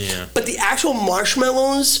bad. Yeah. But the actual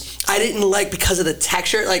marshmallows I didn't like because of the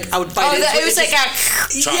texture. Like I would bite into it was like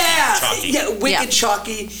a. Chalky. Wicked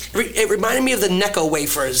chalky. It reminded me of the Necco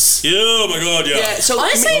wafers. Yeah, oh my god, yeah. Yeah. So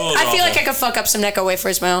Honestly, Oh, I feel like awful. I could fuck up some Necco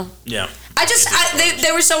wafers, Mel. Yeah.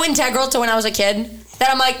 They were so integral to when I was a kid that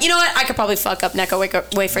I'm like, you know what? I could probably fuck up Necco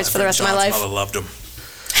wafers for the rest of my life. I loved them.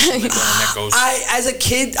 As a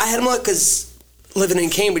kid, I had them because living in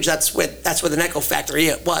Cambridge, that's where the Necco factory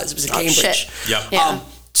was. It was in Cambridge. Shit. Yep. Yeah.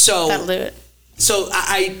 So That'll do it. So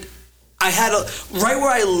I had right where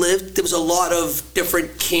I lived, there was a lot of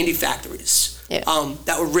different candy factories. Yeah.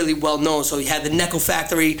 That were really well known. So you had the Necco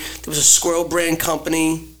factory. There was a Squirrel brand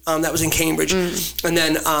company that was in Cambridge, and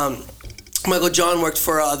then Michael John worked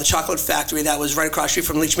for the chocolate factory that was right across the street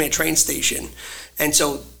from Leechmere train station, and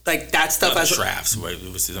so like that stuff. Not the Shafts. Wait,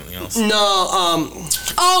 was it something else? No.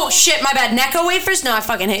 Oh shit, my bad. Necco wafers? No, I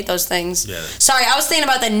fucking hate those things. Yeah. Sorry, I was thinking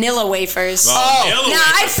about the Nilla wafers. Nilla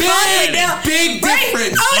I wafers. fucking Nilla. Big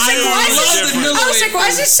difference. I was like, why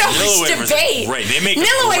is there so Nilla much wafers are debate? great. They make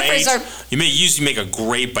Nilla great, wafers are. You make a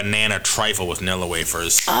great banana trifle with Nilla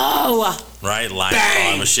wafers. Oh. Right? Lime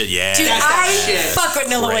Bang. farm shit, yeah. Dude, That's I that shit. fuck with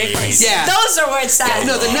Nilla Crazy. wafers. Yeah. Those are where it's at.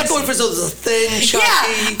 No, the Necco wafers, those are thin, chalky.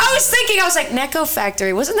 Yeah, I was like, Necco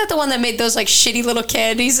Factory. Wasn't that the one that made those like shitty little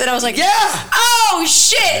candies? And I was like, Yeah. Oh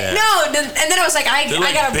shit, Yeah. no. And then I was like, I They're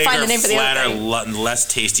like gotta bigger, find the name for the flatter, other thing. less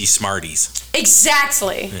tasty Smarties.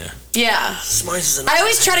 Exactly. Yeah. Smarties is I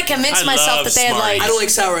always try to convince I myself love that they had like. Smarties. I don't like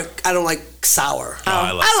sour. I don't like sour.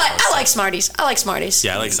 I like Smarties. I like Smarties.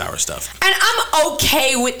 Yeah, I like sour stuff. And I'm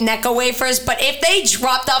okay with Necco wafers, but if they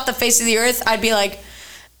dropped off the face of the earth, I'd be like,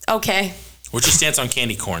 okay. What's your stance on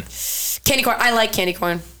candy corn? Candy corn. I like candy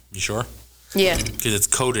corn. You sure? Yeah. Because it's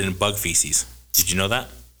coated in bug feces. Did you know that?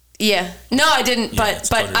 Yeah. No, I didn't, Yeah, it's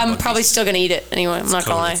but coated in I'm bug probably feces. still gonna eat it anyway. I'm not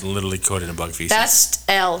gonna lie. It's literally coated in bug feces. That's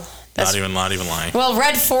L. That's not even lying. Well,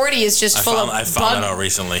 Red 40 is just full I of found that out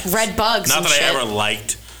recently. red bugs. Not and that shit. I ever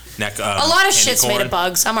liked A lot of shit's made of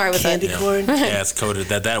bugs. I'm alright with Candy it. corn. Yeah, it's coated.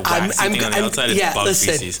 That waxy thing on the outside is bug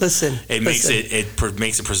feces. Listen. It makes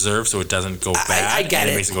it preserved so it doesn't go bad. I get and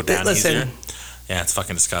it. It makes it go down Listen. easier. Yeah, it's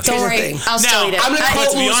fucking disgusting. Don't Here's the worry, thing. I'll still Now, eat it. I'm gonna quote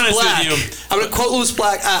to be Lewis honest with Black. you- I'm gonna quote Lewis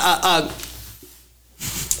Black.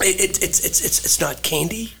 It's not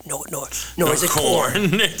candy. No, nor is it corn.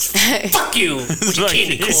 Fuck you. With your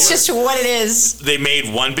candy corn. It's just what it is. They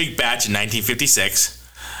made one big batch in 1956.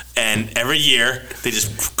 And every year, they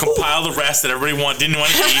just compile the rest that everybody didn't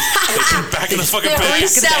want to eat. They put it back in the fucking They bag.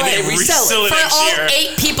 resell and it. they resell it For next all year.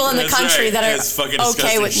 8 people in the That's country right. that are It's fucking okay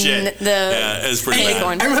disgusting with shit. the it's pretty candy bad.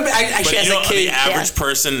 corn. I remember But actually you as know, a kid. the average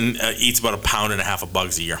person eats about 1.5 pounds of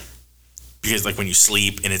bugs a year. because like when you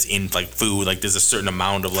sleep and it's in like food, like there's a certain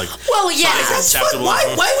amount of like. Well, yeah. That's fun. Why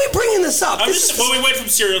are we bringing this up? Well, we went from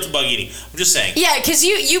cereal to bug eating. I'm just saying. Yeah, because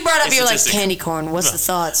you brought up, It's you're like, statistic. candy corn, what's the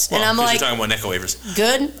thoughts? Well, and I'm like, you're talking about Necco wafers.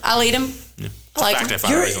 good, I'll eat them. Yeah. I like Fact I them.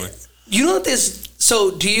 found recently. You know what this?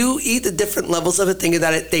 So do you eat the different levels of it, thinking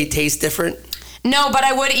that they taste different? No, but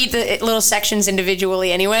I would eat the little sections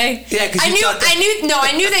individually anyway. Yeah, because I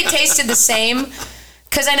knew they tasted the same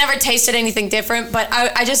because I never tasted anything different. But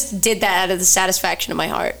I just did that out of the satisfaction of my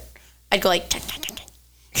heart. I'd go like.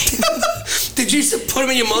 Did you put them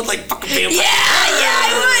in your mouth like fucking vampire? Yeah, I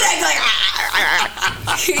would. I'd go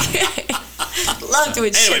like. Love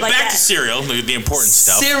doing shit Anyway, like back that. to cereal, the important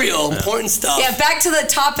stuff. Cereal, important stuff. Yeah, back to the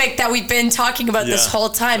topic that we've been talking about this whole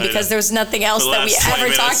time I because know. there was nothing else The that we last 20 ever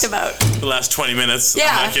minutes. talked about. The last 20 minutes. Yeah.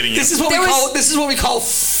 I'm not kidding you. This is what we call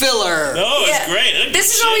filler. No, it's Yeah. great.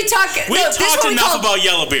 This is what we talk. We no, this is talked what we enough call. about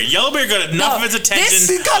Yellowbeard. Yellowbeard got enough of its attention.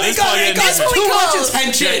 This got This podcast- That's what we too call- much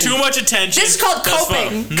attention. Yeah, too much attention. This is called That's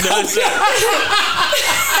coping. fine. No,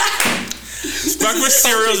 breakfast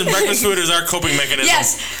cereals and breakfast food is our coping mechanism.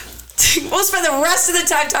 Yes. We'll spend the rest of the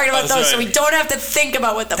time talking about That's those so right. we don't have to think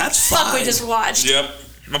about what the That's fuck we fine. just watched. Yep.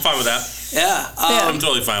 I'm fine with that. Yeah. I'm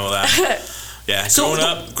totally fine with that. Yeah, So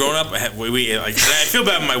growing up, we like. And I feel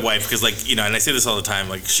bad with my wife because, like, you know, and I say this all the time.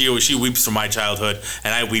 Like, she weeps for my childhood,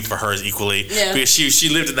 and I weep for hers equally. Yeah. Because she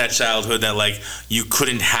lived in that childhood that like you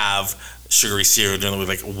couldn't have sugary cereal during the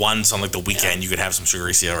week. Like once on like the weekend, you could have some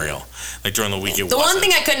sugary cereal. Like during the week, it The one wasn't.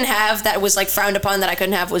 thing I couldn't have that was like frowned upon that I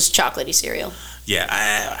couldn't have was chocolatey cereal. Yeah,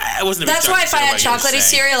 I wasn't. A big That's why if I had cereal, like you were chocolatey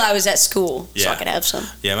saying. cereal, I was at school, so Yeah. I could have some.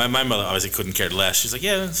 Yeah, my mother obviously couldn't care less. She's like,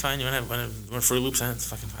 yeah, it's fine. You want Fruit Loops? It's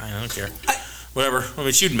fucking fine. I don't care. Whatever. I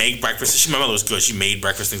mean, she would make breakfast. My mother was good. She made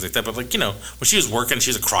breakfast, things like that. But like, you know, when she was working, she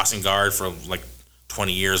was a crossing guard for like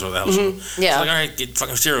 20 years or what the hell. Yeah. She's like, all right, get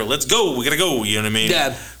fucking cereal. Let's go. We gotta go. You know what I mean?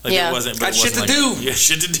 Yeah. Like Yeah. it wasn't. Got it shit wasn't to like, do. Yeah,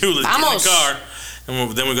 shit to do. Let's Vamos. get in the car.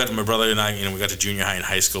 And then we got to my brother and I. You know, we got to junior high and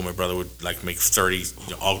high school. My brother would like make 30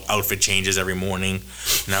 outfit changes every morning,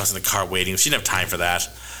 and I was in the car waiting. She didn't have time for that.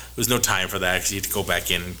 There was no time for that because you had to go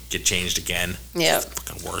back in and get changed again. Yeah. It's the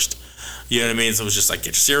fucking worst. You know what I mean? So it was just like, get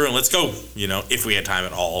your cereal and let's go. You know, if we had time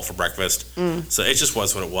at all for breakfast. So it just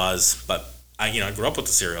was what it was. But I grew up with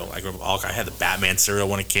the cereal. I had the Batman cereal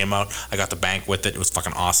when it came out. I got the bank with it. It was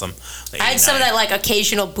fucking awesome. I had some of that like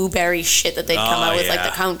occasional blueberry shit that they'd come out with, like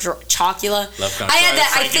the Count Chocula. Love Count I had Chocula.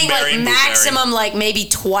 that. I think Frankenberry like and maximum like maybe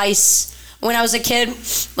twice when I was a kid,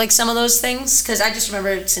 like some of those things, because I just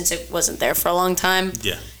remember since it wasn't there for a long time.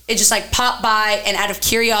 Yeah. It just like popped by, and out of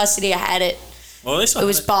curiosity, I had it. Well, they still It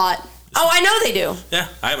was have bought. Oh, I know they do. Yeah.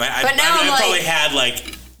 But now I'm I like- probably had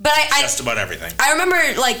like But just about everything. I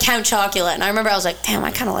remember like Count Chocula, and I remember I was like, damn,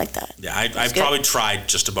 I kind of like that. Yeah, I good. probably tried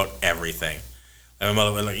just about everything. And my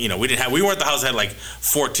mother, like, you know, we weren't at the house that had like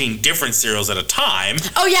 14 different cereals at a time.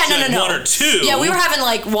 Oh yeah, She had no. one or two. Yeah, we were having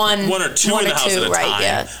like one or two in the house at a right, time.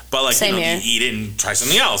 Yeah. But like, Same you know, here. you eat it and try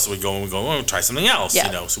something else. We go, try something else. Yeah.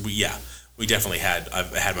 You know, so we definitely had.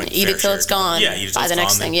 I've had my Eat fair it till share. it's gone. Yeah, eat it till Buy it's the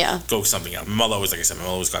next gone, thing, then yeah. Go something else. My mother always, like I said,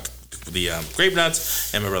 got the grape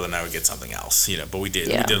nuts, and my brother and I would get something else. You know, but we did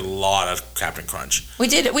a lot of Captain Crunch. We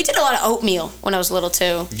did a lot of oatmeal when I was little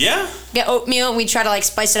too. Yeah. Get oatmeal, and we try to like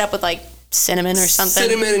spice it up with like cinnamon or something.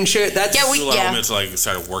 Cinnamon and shit. That's Yeah, A lot of them until I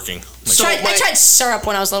started working. Like, I tried syrup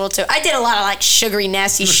when I was little too. I did a lot of like sugary,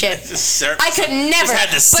 nasty shit. syrup. I could never. Just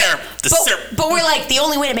had the syrup. The syrup. But we're like, the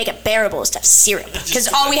only way to make it bearable is to have syrup. Because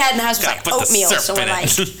all we had in the house was Gotta like put the oatmeal. syrup So we're in like,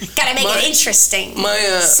 it. gotta make My- it interesting. my,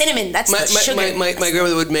 Cinnamon, that's the sugar. my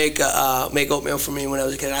grandmother would make oatmeal for me when I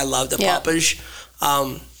was a kid. I loved the Yeah. poppage.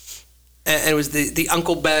 And it was the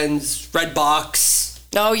Uncle Ben's red box.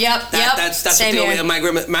 Oh, yep. That's Same what here. my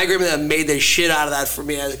grandmother made the shit out of that for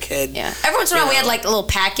me as a kid. Yeah. Every once in a while, we Yeah. had like little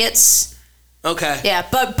packets. Okay. Yeah,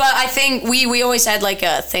 but I think we always had like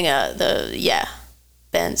a thing of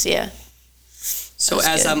Ben's, yeah. So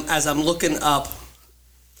That's as I'm looking up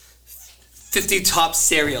 50 top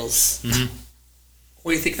cereals,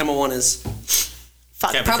 what do you think number one is?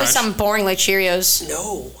 Fuck, Captain probably Crunch? something boring like Cheerios.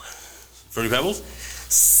 No. Fruity Pebbles?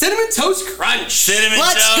 Cinnamon Toast Crunch. Cinnamon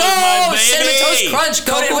Let's Toast, go! my baby! Cinnamon Toast Crunch,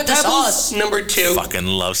 go Cocoa with the Pebbles, sauce. number two. Fucking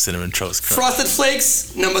love Cinnamon Toast Crunch. Frosted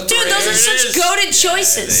Flakes, number three. Dude, those are it such is. goated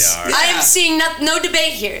choices. they are. I Yeah. am seeing no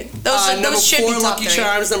debate here. Number Those should four, be top Lucky three.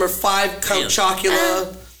 Charms. Number five, Count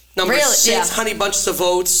Chocula. Number Really? 6, Yeah. Honey Bunches of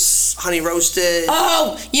Oats, Honey Roasted.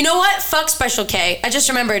 Oh, you know what? Fuck Special K. I just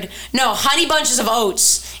remembered. No, Honey Bunches of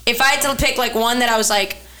Oats. If I had to pick like one that I was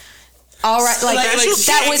like, all right, like that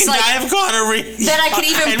was like I have gonorrhea. that I could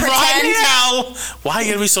even And pretend. right now, why are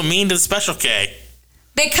you gonna be so mean to the Special K?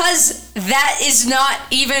 Because that's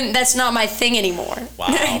not my thing anymore. Wow.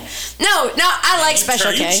 No, I like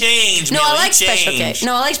Special K. You changed, No, Millie, I like you Special K. changed.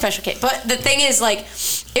 No, I like Special K. But the thing is, like,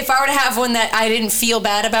 if I were to have one that I didn't feel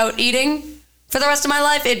bad about eating for the rest of my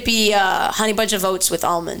life, it'd be Honey Bunch of Oats with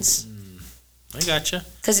almonds. I gotcha.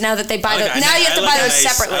 Because now that they buy those, now you have to buy those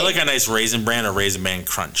separately. I like a nice Raisin Bran or Raisin Bran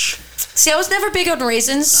Crunch. See, I was never big on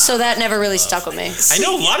raisins, so that never really stuck with me. I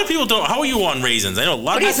know a lot of people don't. How are you on raisins? I know a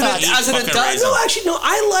lot of What are people your eat thoughts? As an fucking adult, raisins. no, actually, no.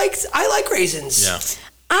 I like raisins. Yeah.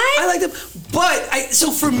 I like them, but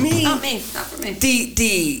so for me, Not me, not for me.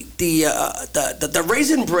 the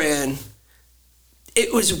Raisin Bran,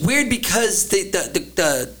 it was weird because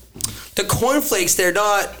the cornflakes, they're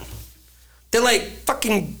like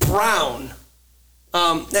fucking brown,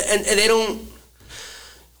 and they don't.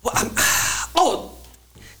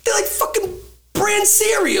 They're like fucking bran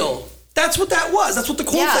cereal. That's what that was. That's what the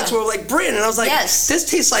cornflakes were, like bran. And I was like, Yes. this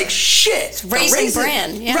tastes like shit. Raisin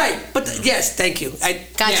Bran, yeah. Right. But yes, thank you. Gotcha.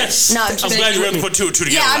 Yes. No, I'm I'm just- glad you were able to put two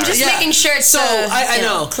together. Yeah, I'm just Larry. making sure it's So, I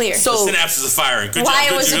know. clear. So- The synapses are firing. Good Why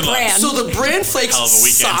job. it was good a luck. brand. So the bran flakes Hell of a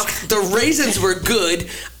weekend. sucked. The raisins were good.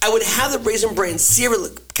 I would have the Raisin Bran cereal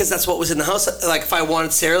because that's what was in the house. Like if I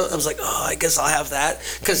wanted cereal, I was like, oh, I guess I'll have that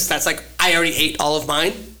because that's like I already ate all of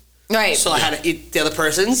mine, right. so I had to eat the other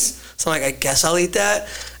person's. So I'm like, I guess I'll eat that.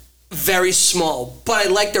 Very small, but I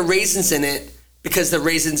like the raisins in it because the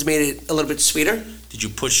raisins made it a little bit sweeter. Did you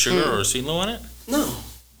put sugar or CeeLo on it? No,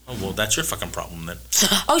 Oh, well, that's your fucking problem then.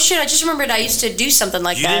 Oh shit! I just remembered I used to do something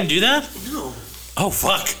like You that. didn't do that? no. Oh,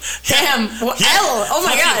 fuck. Damn. Well, L. Oh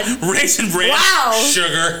my Fucking god. Raisin Bran. Wow.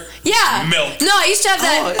 Sugar. Yeah. Milk. No, I used to have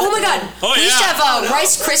that. Oh, Oh, my god. Oh, we used to yeah. have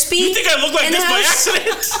Rice Krispie. You think I look like in the this by house?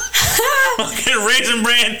 accident? Fucking Raisin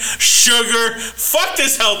Bran, sugar. Fuck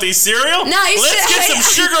this healthy cereal. No, I used Let's to, get some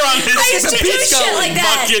sugar on this. I used to do Bitch shit like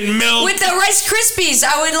that. Fucking milk. With the Rice Krispies,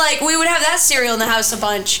 we would have that cereal in the house a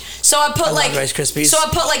bunch. So I put love Rice Krispies. So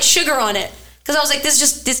I put like sugar on it because I was like, this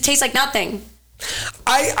tastes like nothing.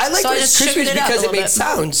 I like So I Rice just sugared Krispies it up because a it little made bit.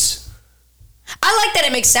 sounds. I like that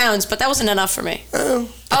it makes sounds, but that wasn't enough for me. I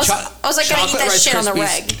was like, gonna eat chocolate that Rice shit on the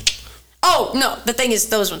Krispies. reg. Oh no, the thing is,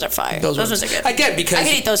 those ones are fire. Those ones are good. Again, because I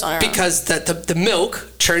could eat those on their own. because the milk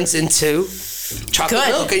turns into chocolate Good.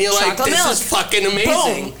 milk, and you're like, Chocolate this milk. is fucking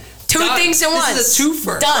amazing. Boom. Two Done. things at once. This is a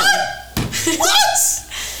twofer. Done. What?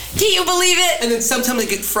 Can you believe it? And then sometimes I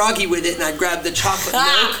get froggy with it, and I grab the chocolate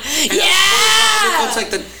milk. And Yeah! It's like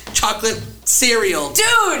the chocolate cereal.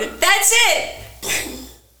 Dude, that's it.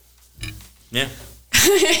 Yeah.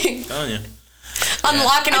 Telling you.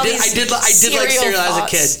 Unlocking all these I did like cereal as a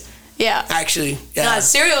thoughts. kid. Yeah. Actually, yeah. Nah,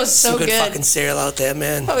 cereal is so Some good good. fucking cereal out there,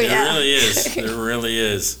 man. Oh It yeah. really is. It really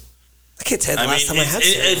is. I can't tell you the last time I had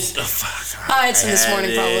cereal. fuck. I had some this had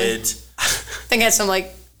morning, probably. it. I think I had some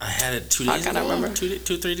like I had it 2 Fuck, days I don't ago. remember. 2,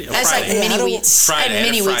 3 days. I was like Friday. mini I don't- wheats. I Friday, had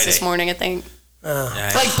mini wheats Friday. this morning, I think.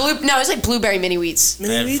 Yeah, Like it was like blueberry mini wheats.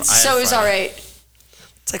 Mini wheats? So it was all right.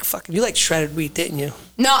 It's like fucking. You like shredded wheat, didn't you?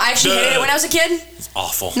 No, I actually hated it when I was a kid. It's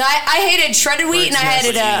awful. No, I hated shredded wheat and I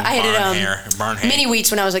hated barn hay. mini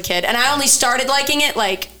wheats when I was a kid, and I only started liking it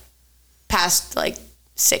like past like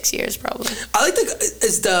 6 years probably. I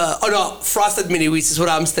like frosted mini wheats is what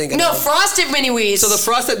I'm thinking. No, of. frosted mini wheats. So the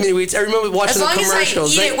frosted mini wheats. I remember watching as the long as I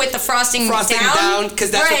commercials. eat it with the frosting down,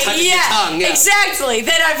 because that's what touches your tongue. Yeah. Exactly.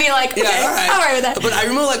 Then I'd be like, okay, all right with that. But I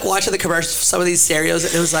remember like watching the commercials for some of these cereals,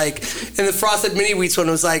 and it was like, in the frosted mini wheats one,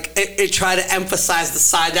 it was like it tried to emphasize the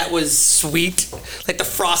side that was sweet, like the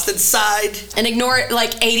frosted side, And ignore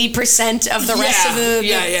like 80% of the rest of the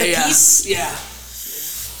piece. Yeah.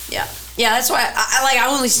 Yeah, that's why I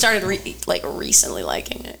only started recently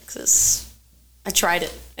liking it because I tried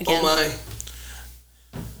it again. Oh my.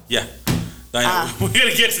 Yeah. I know. We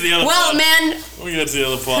gotta get to the other Well, pod. man, We gotta get to the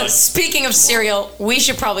other pod. speaking of cereal, we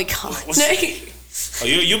should probably call it. Oh,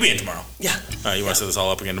 you'll be in tomorrow. Yeah. All right, you want to set this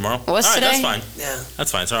all up again tomorrow? What's all right, today? That's fine. Yeah.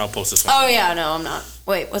 That's fine. So I'll post this one. Oh yeah, no, I'm not.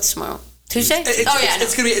 Wait, what's tomorrow? Tuesday? It's no.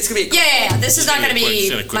 gonna be. Yeah. This is not gonna Just be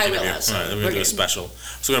a quick my interview. wheelhouse. All right, then we're gonna do a special.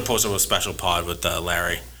 So we're gonna post up a special pod with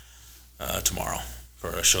Larry tomorrow for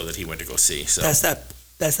a show that he went to go see. So That's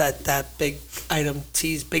that big item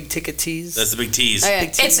tease, big ticket tease. that's the big tease. Okay,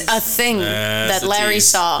 Big tease. it's a thing That's that the Larry tease.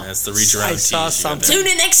 saw. That's the reach around I tease. saw you got something. there.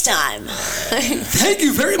 Tune in next time. Thank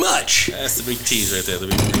you very much. That's the big tease right there. The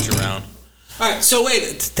big reach around. All right, so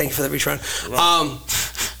wait. Thank you for the reach around.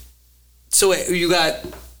 So wait, you got.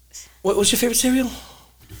 What's your favorite cereal?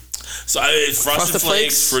 So it's Frosted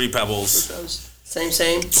Flakes, Fruity Pebbles.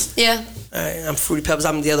 Same. Yeah. All right, I'm Fruity Pebbles.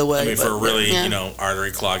 I'm the other way. I mean, but- for really, Yeah.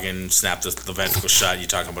 artery clogging, snap the ventricle shot, you're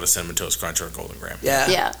talking about a Cinnamon Toast Crunch or a Golden Graham. Yeah.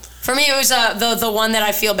 Yeah. For me, it was the one that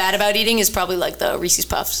I feel bad about eating is probably like the Reese's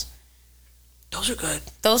Puffs. Those are good.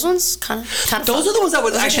 Those ones kind of. Those are the ones I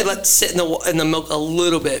would actually let sit in the milk a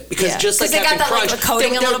little bit because just like they Captain got that, Crunch, like,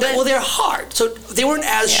 coating a little bit. Well, they're hard, so they weren't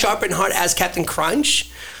as sharp and hard as Captain Crunch,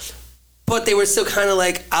 but they were still kind of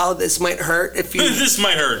like, oh, this might hurt if you. This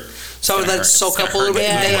might hurt. So I would let it soak up a little bit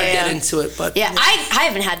and then I'd get into it. But yeah, I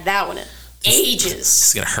haven't had that one in ages.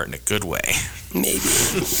 It's gonna hurt in a good way. Maybe.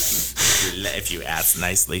 If you ask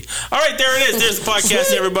nicely. All right, there it is. There's the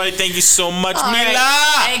podcast, everybody. Thank you so much, All Mila.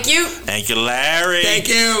 right. Thank you. Thank you, Larry. Thank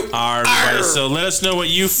you. All right, everybody. So let us know what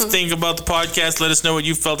you think about the podcast. Let us know what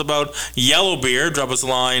you felt about Yellowbeard. Drop us a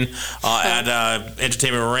line at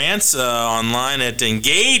Entertainment Rants online at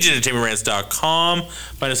engageentertainmentrants.com.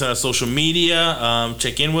 Find us on our social media.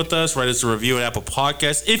 Check in with us. Write us a review at Apple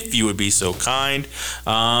Podcasts if you would be so kind.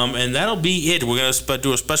 And that'll be it. We're going to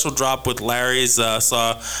do a special drop with Larry's,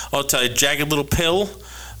 I'll tell you, Jagged Little Pill.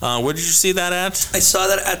 Where did you see that at? I saw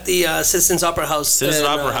that at the Citizens Opera House. Citizens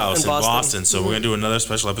Opera House in Boston. So Mm-hmm. we're going to do another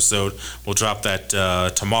special episode. We'll drop that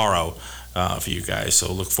tomorrow for you guys.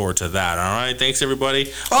 So look forward to that. All right. Thanks, everybody.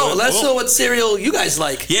 Let us know what cereal you guys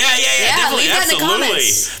like. Yeah, definitely. Leave that in the Absolutely.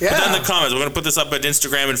 comments. Put that in the comments. We're going to put this up at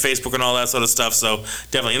Instagram and Facebook and all that sort of stuff. So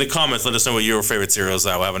definitely in the comments, let us know what your favorite cereals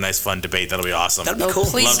are. We'll have a nice, fun debate. That'll be awesome. That'd be cool.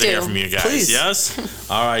 Please Love to hear from you guys. Please. Yes?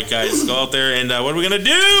 All right, guys. Go out there and what are we going to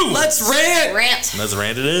do? Let's rant. Rant. Let's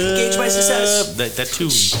rant it up. Gauge my success. That too.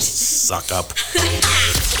 Suck up.